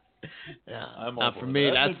 Yeah, I'm not all for for me.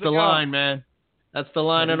 that. That's Let's the go. line, man. That's the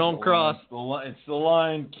line I don't cross. It's the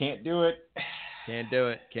line. Can't do it. Can't do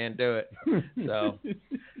it. So.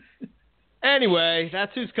 Anyway,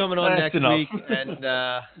 that's who's coming on next week, and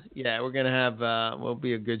we're gonna have will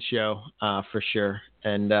be a good show for sure.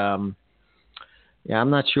 And I'm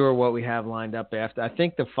not sure what we have lined up after. I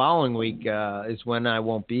think the following week is when I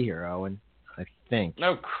won't be here, Owen. I think.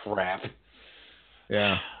 Oh crap.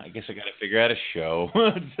 Yeah. I guess I got to figure out a show.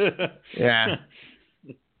 Yeah.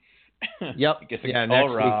 Yep. I guess I can call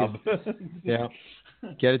next Rob. Week yeah.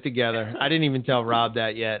 Get it together. I didn't even tell Rob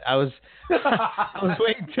that yet. I was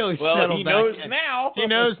waiting until he settled he back knows in. now. He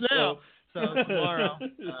knows now. So tomorrow.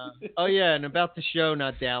 And about the show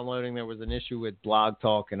not downloading, there was an issue with Blog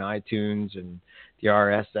Talk and iTunes and the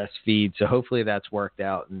RSS feed. So hopefully that's worked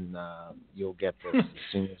out, and you'll get this as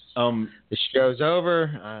soon as the show's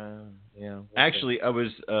over. Actually, I was,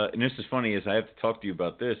 and this is funny, as I have to talk to you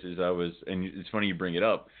about this, and it's funny you bring it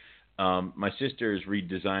up. My sister is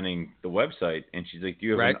redesigning the website, and she's like, do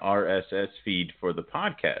you have an RSS feed for the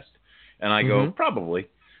podcast? And I go, probably.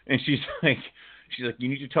 And she's like, you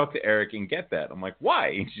need to talk to Eric and get that. I'm like, why?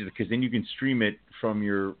 And she's like, because then you can stream it from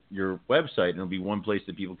your website, and it'll be one place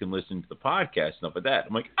that people can listen to the podcast and stuff like that.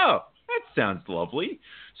 I'm like, oh, that sounds lovely.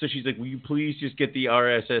 So she's like, will you please just get the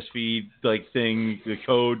RSS feed thing, the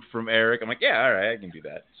code from Eric? I'm like, yeah, all right, I can do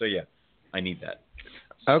that. So yeah, I need that.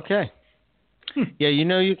 Okay. Yeah,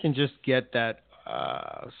 you can just get that.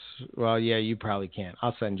 You probably can't.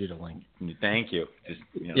 I'll send you the link. Thank you. Just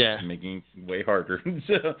making it way harder.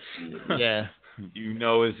 Yeah.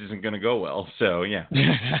 This isn't going to go well. So yeah.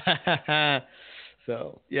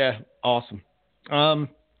 So yeah, awesome.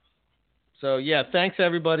 Thanks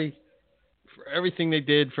everybody for everything they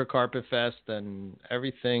did for Carpet Fest and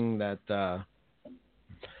everything that to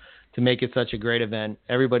make it such a great event.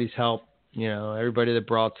 Everybody's help. Everybody that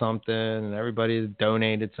brought something and everybody that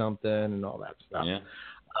donated something and all that stuff. Yeah.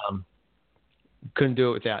 Couldn't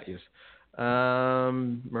do it without you.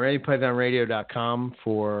 MoreliaPythonRadio.com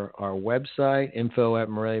for our website,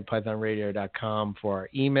 info@MoreliaPythonRadio.com for our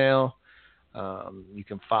email. You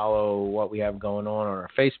can follow what we have going on our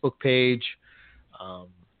Facebook page. As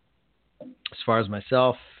far as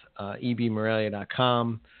myself,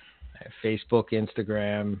 ebmorelia.com, Facebook,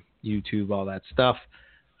 Instagram, YouTube, all that stuff.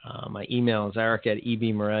 My email is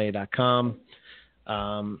eric@ebmorelia.com.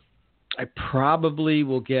 I probably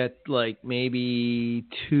will get maybe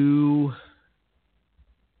three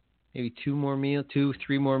more meals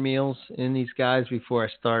in these guys before I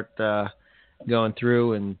start going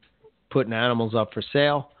through and putting animals up for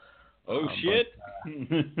sale. Oh shit!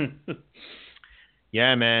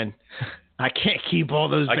 Yeah, man, I can't keep all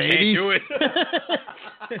those babies. I can't do it.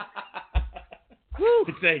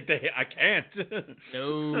 I can't.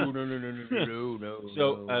 No.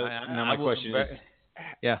 So now my question is,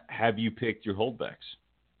 have you picked your holdbacks?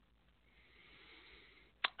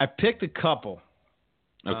 I picked a couple.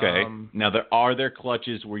 Okay. Now are there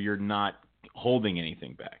clutches where you're not holding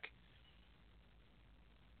anything back?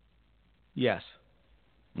 Yes.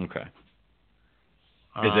 Okay.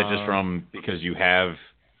 Is that just because you have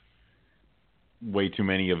way too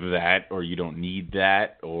many of that, or you don't need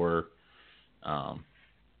that, or?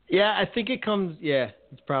 Yeah, I think it comes. Yeah,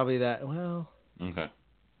 it's probably that. Well. Okay.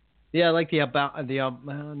 Yeah, like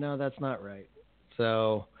no, that's not right.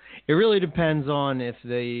 So it really depends on if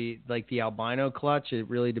the albino clutch. It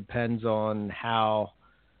really depends on how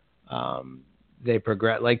they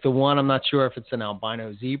progress. Like the one, I'm not sure if it's an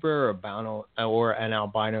albino zebra or an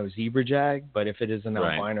albino zebra jag. But if it is an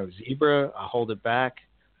albino zebra, I hold it back.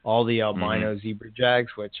 All the albino zebra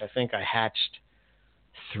jags, which I think I hatched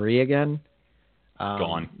 3 again.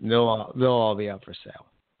 Gone. They'll all be up for sale.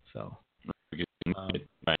 So,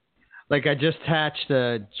 like I just hatched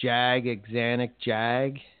a Axanthic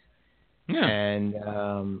jag, and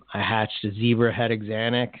I hatched a zebra head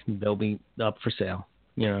Axanthic. They'll be up for sale.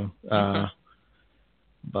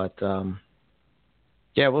 But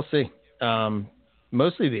we'll see.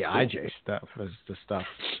 Mostly the IJ stuff is the stuff.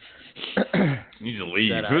 Need to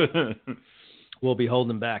leave. that we'll be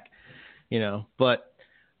holding back, But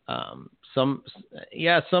some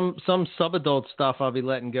sub-adult stuff I'll be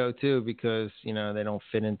letting go too because they don't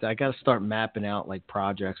fit into. I got to start mapping out like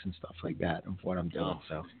projects and stuff like that of what I'm doing.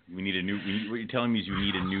 So we need a new. What you're telling me is you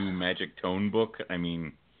need a new Magic Tone book. I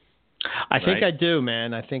mean, I think I do,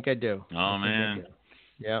 man. I think I do. Oh man.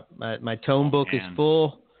 Yep, my tone book is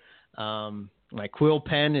full. My quill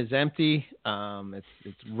pen is empty. It's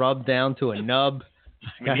rubbed down to a nub.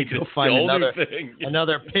 I gotta go find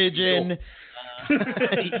another pigeon,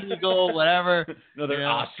 eagle, whatever. Another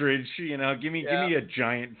ostrich. Give me a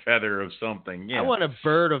giant feather of something. Yeah. I want a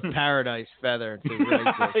bird of paradise feather to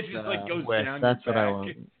write this it just goes with. down That's your what back. I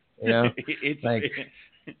want. It's like.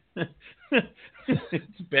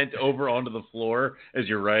 It's bent over onto the floor as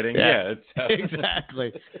you're writing. Yeah,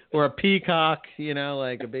 exactly. Or a peacock,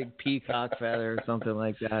 like a big peacock feather or something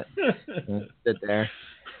like that. Sit there.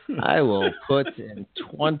 I will put in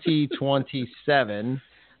 2027.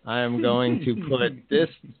 I am going to put this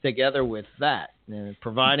together with that, and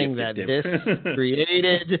providing that this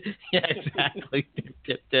created. Yeah, exactly.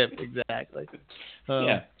 Dip. Exactly.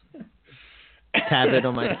 Yeah. Tap it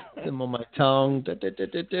on my tongue. Yeah,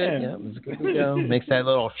 it's good to go. Makes that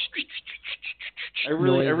little. I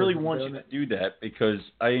really want you to do that because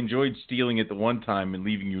I enjoyed stealing it the one time and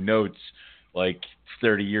leaving you notes like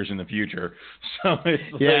 30 years in the future. So it's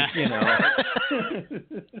like,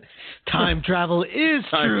 time travel is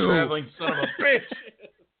time true. Traveling son of a bitch.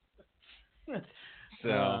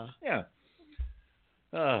 So yeah.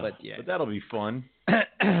 But that'll be fun.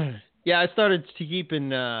 Yeah, I started keeping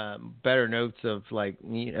better notes of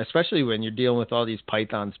especially when you're dealing with all these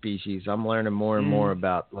python species. I'm learning more and more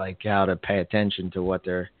about like how to pay attention to what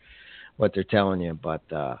they're telling you. But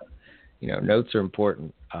notes are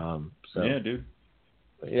important. So yeah, dude.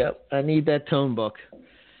 Yep, I need that tone book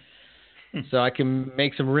so I can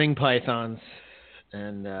make some ring pythons.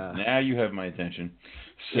 And now you have my attention.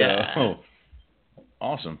 So. Yeah.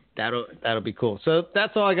 Awesome. That'll be cool. So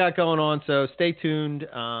that's all I got going on. So stay tuned,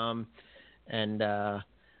 and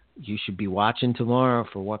you should be watching tomorrow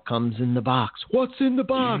for what comes in the box. What's in the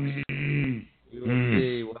box? You will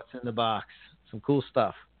see what's in the box. Some cool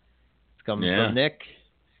stuff. It's coming from Nick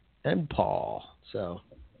and Paul. So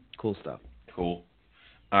cool stuff. Cool.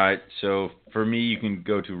 All right. So for me, you can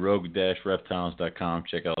go to rogue-reptiles.com.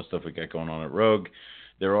 Check out the stuff we got going on at Rogue.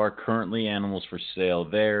 There are currently animals for sale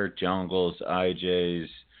there, jungles, IJs,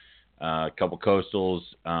 a couple coastals,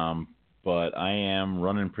 but I am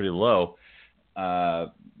running pretty low.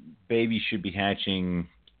 Babies should be hatching.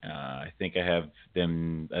 I think I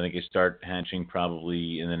start hatching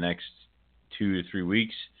probably in the next 2 to 3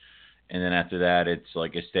 weeks. And then after that, it's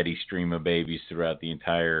like a steady stream of babies throughout the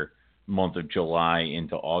entire month of July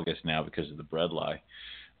into August now because of the bredli.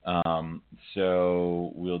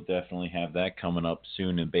 So we'll definitely have that coming up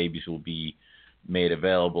soon, and babies will be made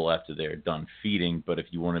available after they're done feeding. But if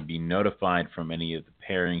you want to be notified from any of the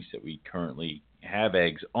pairings that we currently have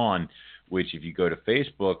eggs on, which if you go to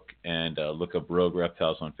Facebook and look up Rogue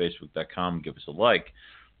Reptiles on Facebook.com and give us a like,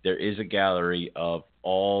 there is a gallery of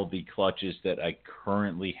all the clutches that I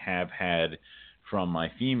currently have had from my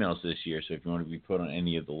females this year. So if you want to be put on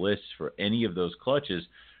any of the lists for any of those clutches,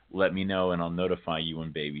 let me know, and I'll notify you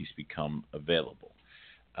when babies become available.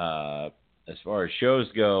 As far as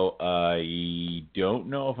shows go, I don't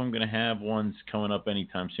know if I'm going to have ones coming up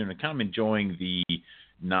anytime soon. I'm kind of enjoying the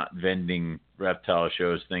not vending reptile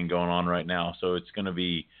shows thing going on right now. So it's going to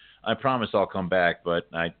be, I promise I'll come back, but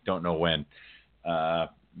I don't know when.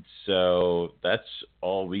 So that's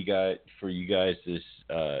all we got for you guys this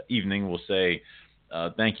evening. We'll say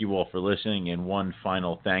thank you all for listening, and one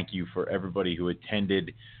final thank you for everybody who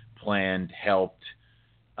attended, planned, helped,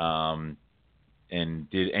 and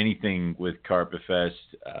did anything with Carpet Fest.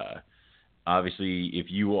 Obviously, if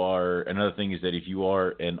you are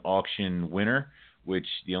an auction winner, which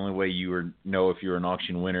the only way you know if you're an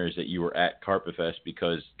auction winner is that you were at Carpet Fest,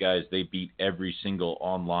 because, guys, they beat every single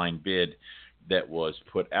online bid that was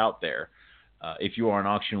put out there. If you are an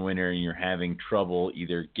auction winner and you're having trouble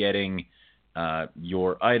either getting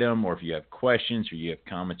your item, or if you have questions or you have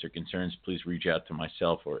comments or concerns, please reach out to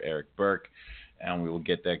myself or Eric Burke, and we will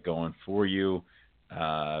get that going for you.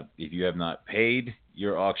 If you have not paid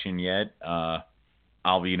your auction yet,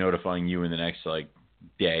 I'll be notifying you in the next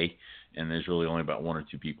day, and there's really only about 1 or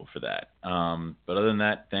 2 people for that. But other than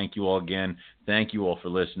that, thank you all again. Thank you all for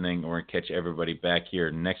listening. We're going to catch everybody back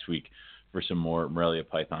here next week for some more Morelia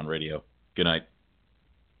Python Radio. Good night.